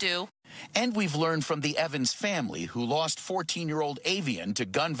bill would do. And we've learned from the Evans family, who lost 14-year-old Avian to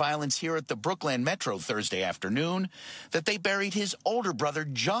gun violence here at the Brookland Metro Thursday afternoon, that they buried his older brother,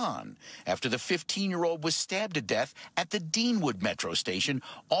 John, after the 15-year-old was stabbed to death at the Deanwood Metro Station,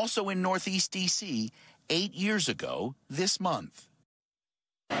 also in Northeast D.C., 8 years ago this month.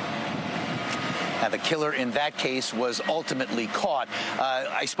 Now, the killer in that case was ultimately caught.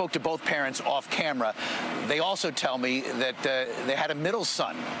 I spoke to both parents off camera. They also tell me that they had a middle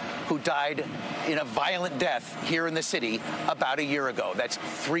son who died in a violent death here in the city about a year ago. That's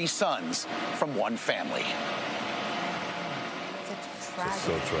 3 sons from one family.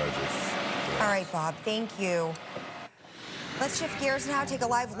 So tragic. All right, Bob, thank you. Let's shift gears now, take a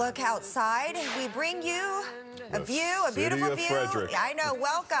live look outside. We bring you a beautiful view. Frederick. I know,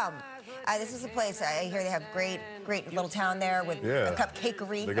 welcome. This is a place, I hear they have great little town there with a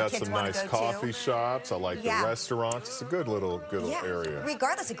cupcakery. They got some nice coffee shops. I like the restaurants. It's a good little area.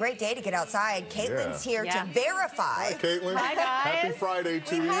 Regardless, a great day to get outside. Caitlin's here to verify. Hi, Caitlin. Hi, guys. Happy Friday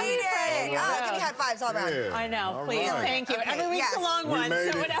to you. We made it. Right. Give me high fives all around. Yeah. I know, All please, right. thank you. Okay, Every week's a long one,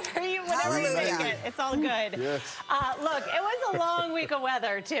 so whatever you make it, it's all good. Yes. Look, it was a long week of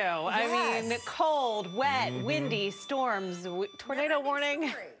weather, too. I mean, cold, wet, windy, storms, tornado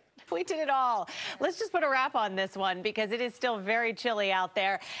warning. We did it all. Let's just put a wrap on this one because it is still very chilly out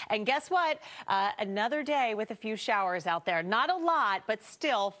there. And guess what? Another day with a few showers out there. Not a lot, but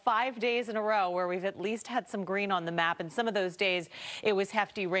still 5 days in a row where we've at least had some green on the map. And some of those days it was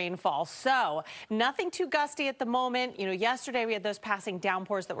hefty rainfall. So nothing too gusty at the moment. You know, yesterday we had those passing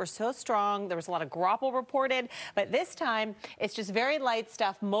downpours that were so strong. There was a lot of graupel reported. But this time it's just very light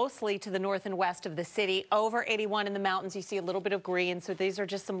stuff, mostly to the north and west of the city. Over 81 in the mountains, you see a little bit of green. So these are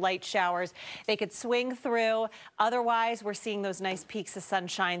just some light showers. They could swing through. Otherwise, we're seeing those nice peaks of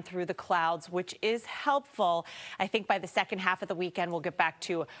sunshine through the clouds, which is helpful. I think by the second half of the weekend, we'll get back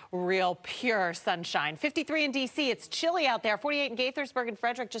to real pure sunshine. 53 in D.C. It's chilly out there. 48 in Gaithersburg and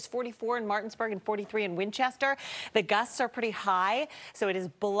Frederick, just 44 in Martinsburg and 43 in Winchester. The gusts are pretty high, so it is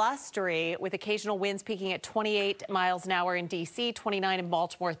blustery with occasional winds peaking at 28 miles an hour in D.C., 29 in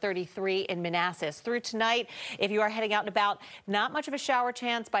Baltimore, 33 in Manassas. Through tonight, if you are heading out and about, not much of a shower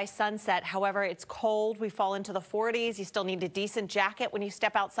chance by sunset. However, it's cold. We fall into the 40s. You still need a decent jacket when you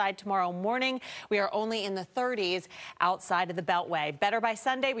step outside tomorrow morning. We are only in the 30s outside of the Beltway. Better by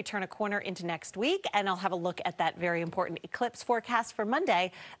Sunday. We turn a corner into next week, and I'll have a look at that very important eclipse forecast for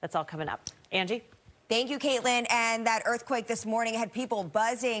Monday. That's all coming up. Angie? Thank you, Caitlin. And that earthquake this morning had people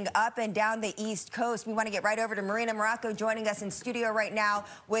buzzing up and down the East Coast. We want to get right over to Marina Morocco joining us in studio right now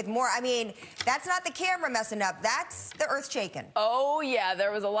with more. I mean, that's not the camera messing up. That's the earth shaking. Oh, yeah.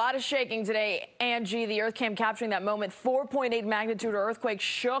 There was a lot of shaking today. Angie, the earth cam capturing that moment. 4.8 magnitude earthquake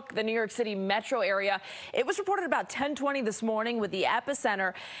shook the New York City metro area. It was reported about 10:20 this morning with the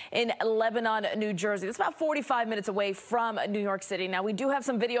epicenter in Lebanon, New Jersey. It's about 45 minutes away from New York City. Now, we do have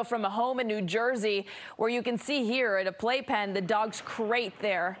some video from a home in New Jersey where you can see here at a playpen the dog's crate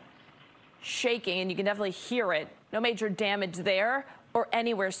there shaking, and you can definitely hear it. No major damage there or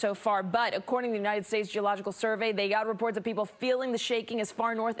anywhere so far, but according to the United States Geological Survey, they got reports of people feeling the shaking as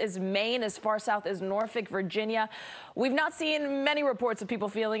far north as Maine, as far south as Norfolk, Virginia. We've not seen many reports of people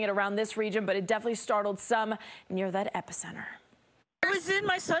feeling it around this region, but it definitely startled some near that epicenter. I was in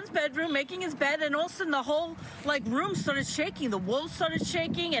my son's bedroom making his bed, and all of a sudden the whole room started shaking. The walls started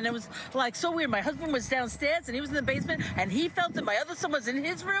shaking, and it was so weird. My husband was downstairs and he was in the basement, and he felt it. My other son was in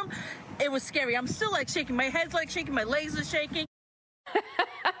his room. It was scary. I'm still shaking. My head's shaking. My legs are shaking.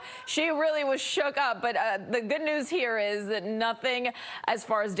 She really was shook up, but the good news here is that nothing as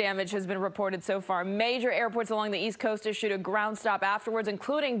far as damage has been reported so far. Major airports along the East Coast issued a ground stop afterwards,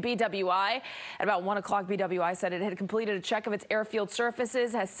 including BWI. At about 1 o'clock, BWI said it had completed a check of its airfield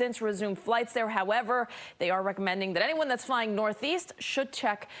surfaces, has since resumed flights there. However, they are recommending that anyone that's flying northeast should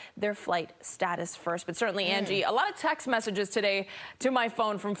check their flight status first. But certainly, Angie, a lot of text messages today to my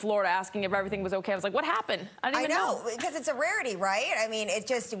phone from Florida asking if everything was okay. I was like, what happened? I didn't even know. Because it's a rarity, right? I mean, it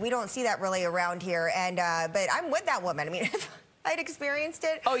just, we don't see that really around here. And but I'm with that woman. I mean, if I'd experienced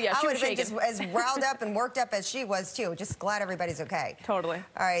it, oh yeah, I would have been just as riled up and worked up as she was too. Just glad everybody's okay. Totally.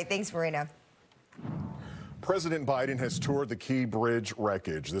 All right, thanks, Marina. President Biden has toured the Key Bridge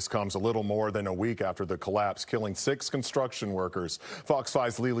wreckage. This comes a little more than a week after the collapse, killing 6 construction workers. Fox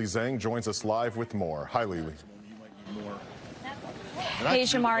 5's Lili Zhang joins us live with more. Hi, Lili. Hey,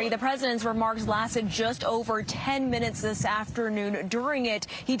 Shamari, the president's remarks lasted just over 10 minutes this afternoon. During it,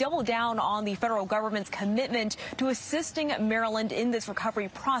 he doubled down on the federal government's commitment to assisting Maryland in this recovery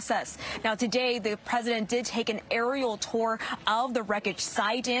process. Now, today, the president did take an aerial tour of the wreckage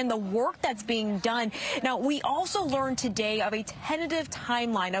site and the work that's being done. Now, we also learned today of a tentative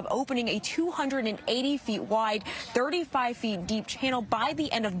timeline of opening a 280 feet wide, 35 feet deep channel by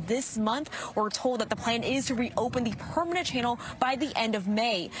the end of this month. We're told that the plan is to reopen the permanent channel by the end of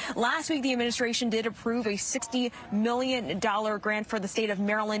May. Last week, the administration did approve a $60 million grant for the state of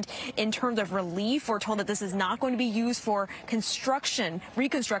Maryland in terms of relief. We're told that this is not going to be used for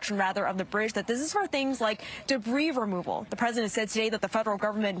reconstruction rather, of the bridge, that this is for things like debris removal. The president said today that the federal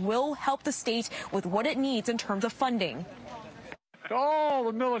government will help the state with what it needs in terms of funding. To all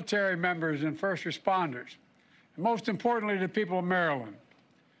the military members and first responders, and most importantly, the people of Maryland,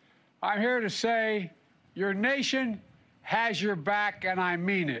 I'm here to say your nation has your back, and I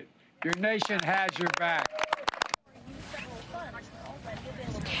mean it. Your nation has your back.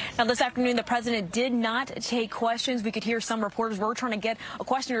 Now, this afternoon, the president did not take questions. We could hear some reporters were trying to get a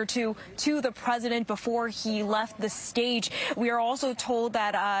question or two to the president before he left the stage. We are also told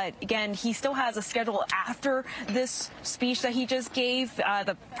that, again, he still has a schedule after this speech that he just gave.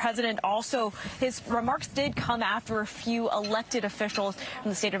 The president also, his remarks did come after a few elected officials from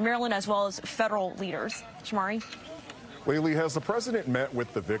the state of Maryland as well as federal leaders. Shamari? Lili, has the president met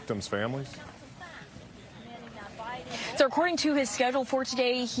with the victims' families? So according to his schedule for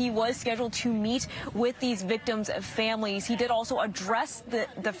today, he was scheduled to meet with these victims' families. He did also address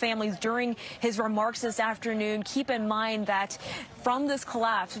the families during his remarks this afternoon. Keep in mind that from this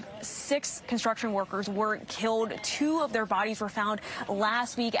collapse, 6 construction workers were killed. 2 of their bodies were found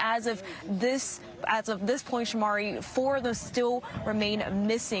last week. As of this point, Shamari, 4 of those still remain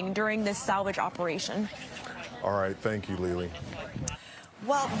missing during this salvage operation. All right, thank you, Lily.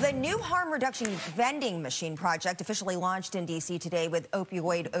 Well, the new harm reduction vending machine project officially launched in D.C. today with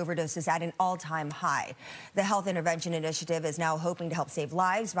opioid overdoses at an all-time high. The Health Intervention Initiative is now hoping to help save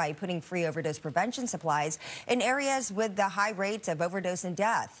lives by putting free overdose prevention supplies in areas with the high rates of overdose and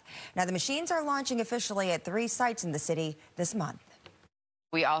death. Now, the machines are launching officially at 3 sites in the city this month.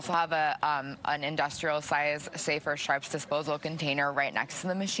 We also have an industrial-size safer sharps disposal container right next to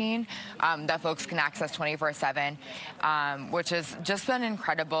the machine that folks can access 24/7, which has just been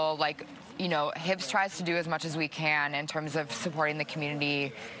incredible. Like, you know, HIPS tries to do as much as we can in terms of supporting the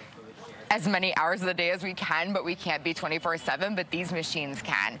community as many hours of the day as we can, but we can't be 24/7, but these machines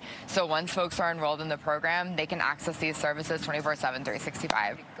can. So once folks are enrolled in the program, they can access these services 24/7,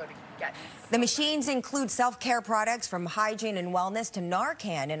 365. The machines include self-care products from hygiene and wellness to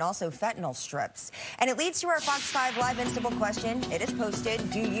Narcan and also fentanyl strips. And it leads to our Fox 5 Live Instable question. It is posted.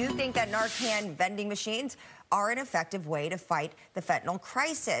 Do you think that Narcan vending machines are an effective way to fight the fentanyl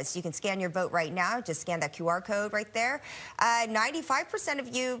crisis? You can scan your vote right now. Just scan that QR code right there. 95%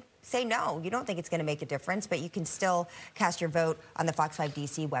 of you say no. You don't think it's going to make a difference, but you can still cast your vote on the Fox 5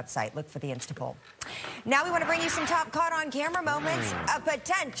 DC website. Look for the Instapoll. Now we want to bring you some top caught on camera moments. A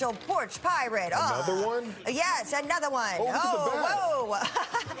potential porch pirate. Another one? Yes, another one. Oh,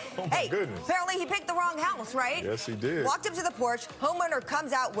 whoa. my Hey, goodness. apparently he picked the wrong house, right? Yes, he did. Walked up to the porch. Homeowner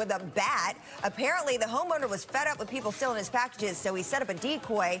comes out with a bat. Apparently, the homeowner was fed up with people stealing his packages, so he set up a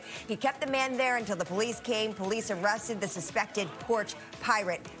decoy. He kept the man there until the police came. Police arrested the suspected porch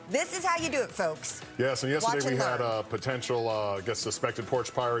pirate. This is how you do it, folks. Yes, and yesterday we Watch and had learn. a potential, I guess, suspected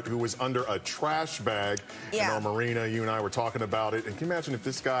porch pirate who was under a trash bag. Yeah. And Marina, you and I were talking about it. And can you imagine if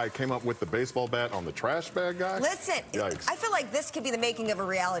this guy came up with the baseball bat on the trash bag guy? Listen, Yikes. I feel like this could be the making of a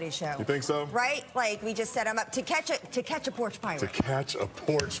reality show. You think so? Right? Like we just set him up to catch a porch pirate. To catch a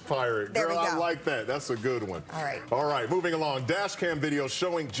porch pirate. There Girl, we I go. like that. That's a good one. All right. All right, moving along. Dash cam video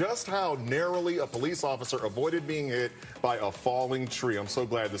showing just how narrowly a police officer avoided being hit by a falling tree. I'm so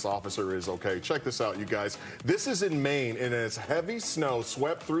glad this officer is okay. Check this out, you guys. This is in Maine, and as heavy snow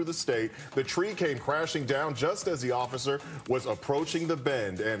swept through the state, the tree came crashing down just as the officer was approaching the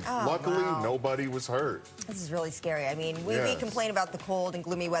bend, and luckily nobody was hurt. This is really scary. I mean, we Yes. complain about the cold and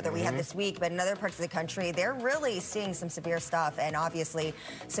gloomy weather we had this week, but in other parts of the country, they're really seeing some severe stuff and obviously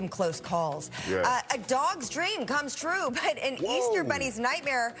some close calls. Yes. A dog's dream comes true, but an Easter bunny's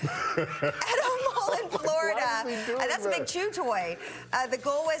nightmare at a mall in Florida. Why is he doing That's a big chew toy. The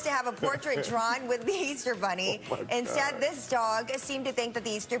goal was to have a portrait drawn with the Easter bunny. Instead, this dog seemed to think that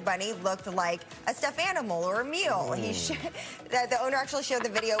the Easter bunny looked like a stuffed animal or a mule. The owner actually showed the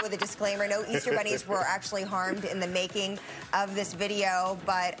video with a disclaimer. No Easter bunnies were actually harmed in the making of this video,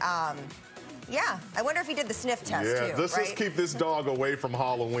 but yeah, I wonder if he did the sniff test too, let's right? just keep this dog away from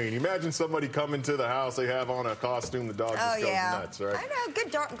Halloween. Imagine somebody coming to the house, they have on a costume, the dog just goes nuts, right? I know,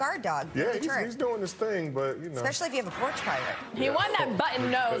 good guard dog. Yeah, Deterrent. he's doing his thing, but you know. Especially if you have a porch pirate. He won that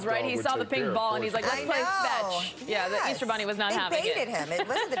button nose, right? He saw the pink ball and he's like, let's I play know. fetch. Yeah, the Easter Bunny was not having it. They baited him. It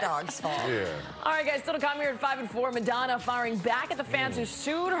wasn't the dog's fault. Yeah. All right, guys, still to come here at 5 and 4. Madonna firing back at the fans who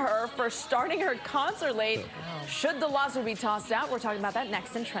sued her for starting her concert late. Should the lawsuit be tossed out? We're talking about that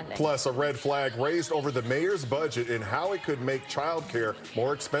next in Trending. Plus, a red flag raised over the mayor's budget and how it could make childcare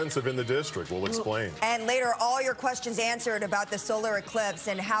more expensive in the district. We'll explain. And later, all your questions answered about the solar eclipse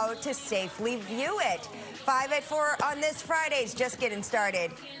and how to safely view it. 5 at 4 on this Friday's just getting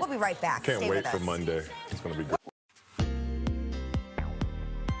started. We'll be right back. Can't Stay wait with for us. Monday. It's going to be good.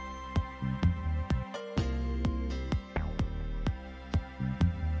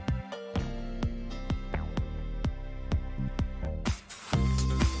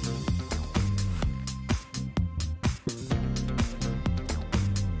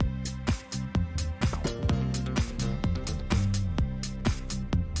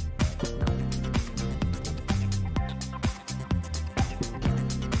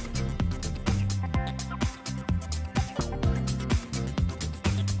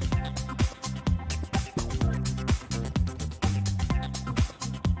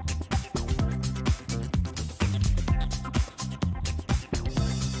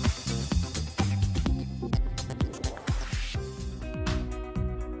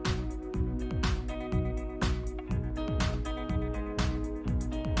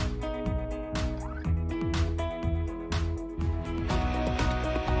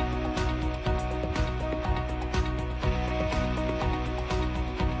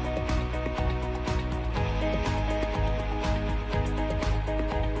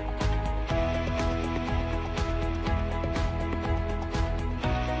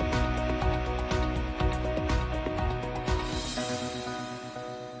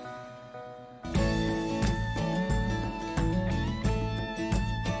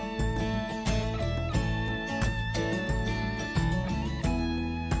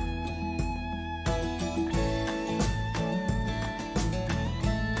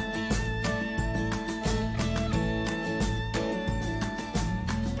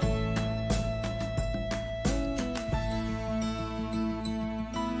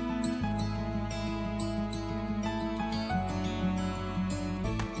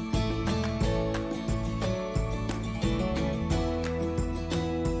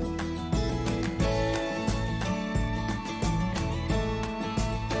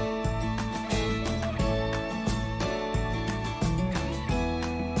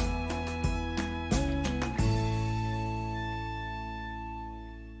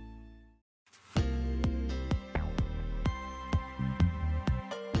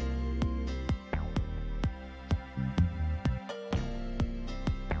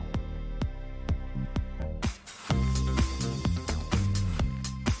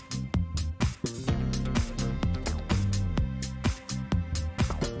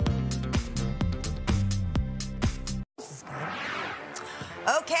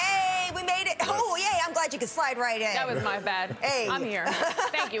 Okay, we made it. Oh, yay, I'm glad you could slide right in. That was my bad. Hey. I'm here.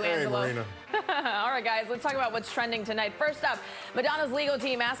 Thank you, Angelo. Hey, Marina. All right, guys, let's talk about what's trending tonight. First up, Madonna's legal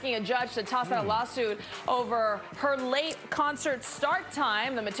team asking a judge to toss out a lawsuit over her late concert start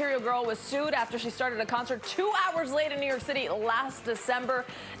time. The Material Girl was sued after she started a concert 2 hours late in New York City last December.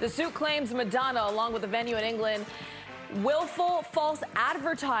 The suit claims Madonna, along with the venue in England, willful false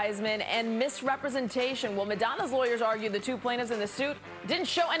advertisement and misrepresentation. Well, Madonna's lawyers argue the two plaintiffs in the suit didn't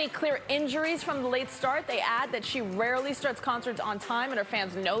show any clear injuries from the late start. They add that she rarely starts concerts on time, and her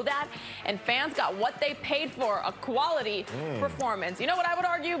fans know that. And fans got what they paid for, a quality performance. You know what I would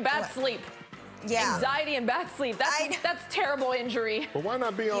argue? Bad sleep. Yeah. Anxiety and bad sleep. That's terrible injury. But why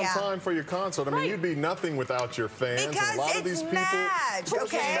not be on time for your concert? I mean, you'd be nothing without your fans. Because and a lot of these people.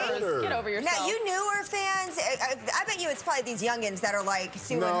 okay? Get over yourself. Now, you newer fans, I bet you it's probably these youngins that are like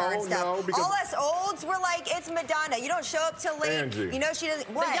suing her and stuff. No, because all us olds were like, it's Madonna. You don't show up till late. Angie. You know she doesn't.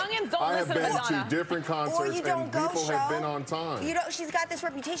 What? The youngins don't I have listen to been Madonna. to different concerts Or you don't and go, people have been on time. You don't. She's got this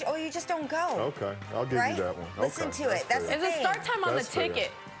reputation. Or you just don't go. Okay, I'll give you that one. Listen to it. That's the Is the thing. start time on That's the fair.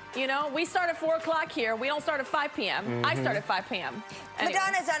 ticket? You know, we start at 4 o'clock here. We don't start at 5 p.m. I start at 5 p.m. Anyway.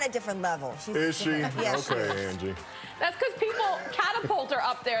 Madonna's on a different level. She's Is she? Yeah, Okay, Angie. That's because people catapult her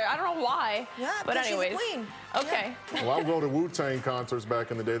up there. I don't know why. Yeah, but because anyways. she's a queen. Okay. Well, I would go to Wu-Tang concerts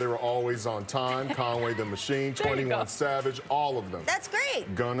back in the day. They were always on time. Conway the Machine, There you 21 go. Savage, all of them. That's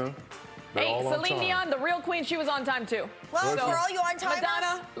great. Gunna. They're Hey, all on Celine time. Dion, the real queen, she was on time too. Well, Listen. for all you on-timers,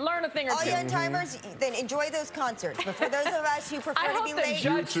 Madonna, learn a thing or all two. you on-timers, then enjoy those concerts. But for those of us who prefer I to hope be the late,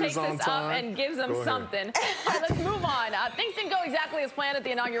 judge Futures takes on this up time. and gives them Go ahead. something. All right, let's move on. Things didn't go exactly as planned at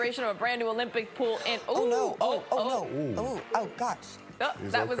the inauguration of a brand new Olympic pool in. oh no! Oh, Oh gosh! Oh,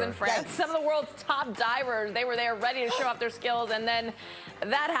 He's that was in okay. France. Yikes. Some of the world's top divers, they were there ready to show off their skills, and then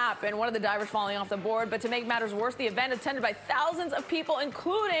that happened. One of the divers falling off the board. But to make matters worse, the event attended by thousands of people,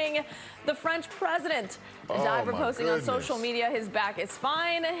 including the French president. The Oh, diver my posting goodness. on social media, his back is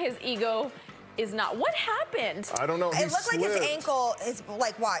fine, his ego is not. What happened? I don't know. He It looked like his slipped. ankle is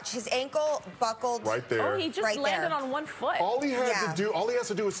like watch. His ankle buckled. Right there. Oh, he just Right landed there. on one foot. All he had Yeah. to do, all he has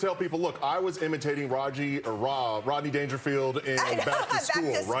to do is tell people, look, I was imitating Rodney Dangerfield in I know, Back to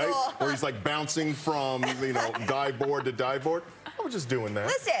School, right? School. Where he's like bouncing from, dive board to dive board. I was just doing that.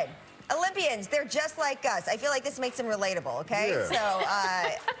 Listen, Olympians, they're just like us. I feel like this makes them relatable. Okay, Yeah.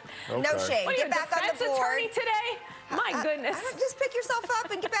 so no Okay. shame. What are you, Get back on defense the board. attorney today? My goodness. Just pick yourself up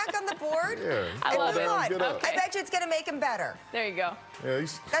and get back on the board. Yeah. I and love move it. on. Get up. I bet you it's going to make him better. There you go. Yeah,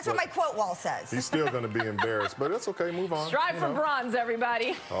 That's what my quote wall says. He's still going to be embarrassed, but that's okay. Move on. Strive for bronze,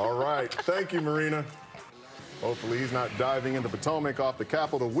 everybody. All right. Thank you, Marina. Hopefully he's not diving into Potomac off the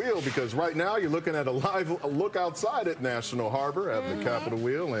Capitol Wheel, because right now you're looking at a look outside at National Harbor at the Capitol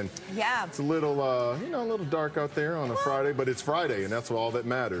Wheel, and Yeah. it's a little, a little dark out there on a Friday, but it's Friday, and that's all that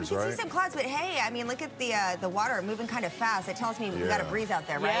matters, You right? see some clouds, but hey, I mean, look at the water moving kind of fast. It tells me we got a Yeah. breeze out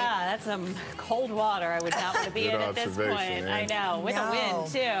there, right? Yeah, that's some cold water I would not want to be Good in at this observation, point. yeah. I know, with a wind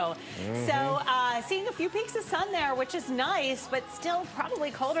too. So seeing a few peaks of sun there, which is nice, but still probably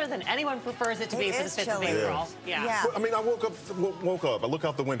colder than anyone prefers it to be It for the is 5th chilly. of April. Yeah. Well, I mean, I woke up, I look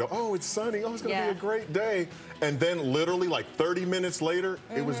out the window, oh, it's sunny, oh, it's going to be a great day. And then literally like 30 minutes later,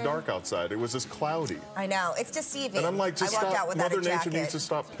 it was dark outside. It was just cloudy. I know. It's deceiving. And I'm like, just I walked stop. out without Mother a Nature jacket. needs to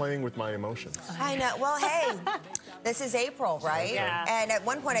stop playing with my emotions. I know. Well, hey, this is April, right? Yeah. And at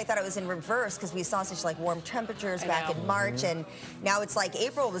one point, I thought it was in reverse because we saw such like warm temperatures back in March, and now it's like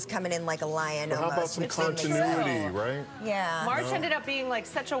April was coming in like a lion. But how about almost, some which didn't make continuity, sense. right? Yeah. March ended up being like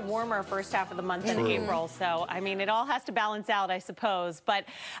such a warmer first half of the month than True. April. So, I mean, it all has to balance out, I suppose. But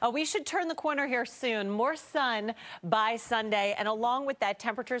we should turn the corner here soon. More sun by Sunday. And along with that,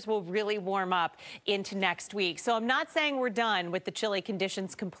 temperatures will really warm up into next week. So I'm not saying we're done with the chilly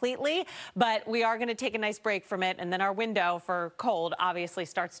conditions completely, but we are going to take a nice break from it. And then our window for cold obviously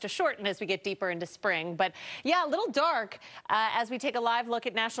starts to shorten as we get deeper into spring. But yeah, a little dark as we take a live look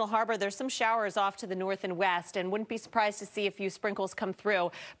at National Harbor. There's some showers off to the north and west, and wouldn't be surprised to see a few sprinkles come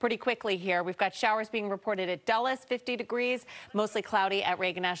through pretty quickly here. We've got showers being reported at Dulles, 50 degrees, mostly cloudy at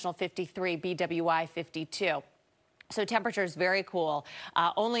Reagan National, 53, BWI 52. So temperatures very cool,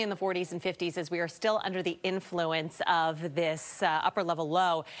 only in the 40s and 50s as we are still under the influence of this upper level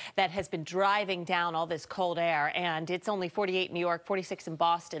low that has been driving down all this cold air. And it's only 48 in New York, 46 in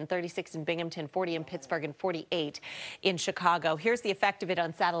Boston, 36 in Binghamton, 40 in Pittsburgh, and 48 in Chicago. Here's the effect of it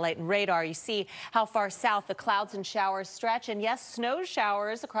on satellite and radar. You see how far south the clouds and showers stretch. And yes, snow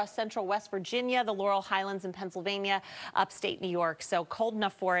showers across central West Virginia, the Laurel Highlands in Pennsylvania, upstate New York. So cold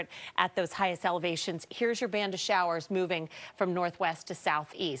enough for it at those highest elevations. Here's your band of showers showers moving from northwest to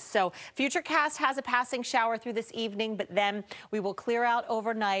southeast. So Futurecast has a passing shower through this evening, but then we will clear out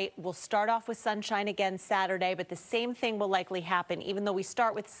overnight. We'll start off with sunshine again Saturday, but the same thing will likely happen. Even though we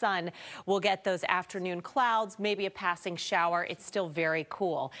start with sun, we'll get those afternoon clouds, maybe a passing shower. It's still very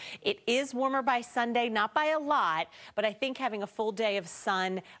cool. It is warmer by Sunday, not by a lot, but I think having a full day of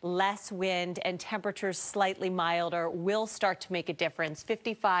sun, less wind, and temperatures slightly milder will start to make a difference.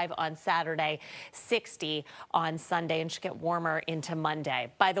 55 on Saturday, 60 on Sunday, and should get warmer into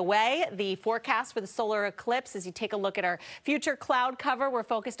Monday. By the way, the forecast for the solar eclipse, as you take a look at our future cloud cover, we're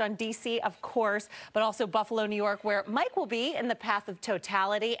focused on D.C., of course, but also Buffalo, New York, where Mike will be in the path of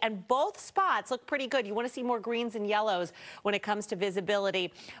totality, and both spots look pretty good. You want to see more greens and yellows when it comes to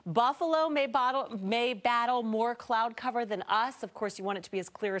visibility. Buffalo may battle more cloud cover than us. Of course, you want it to be as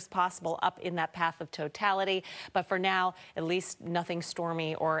clear as possible up in that path of totality, but for now, at least nothing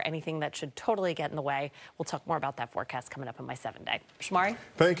stormy or anything that should totally get in the way. We'll talk more about that forecast coming up in my 7-day. Shamari?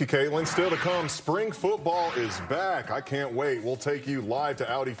 Thank you, Caitlin. Still to come, spring football is back. I can't wait. We'll take you live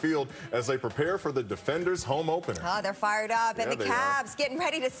to Audi Field as they prepare for the Defenders home opener. Oh, they're fired up. And the Cavs getting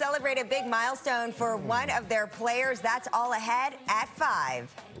ready to celebrate a big milestone for one of their players. That's all ahead at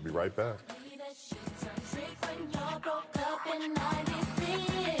 5. We'll be right back.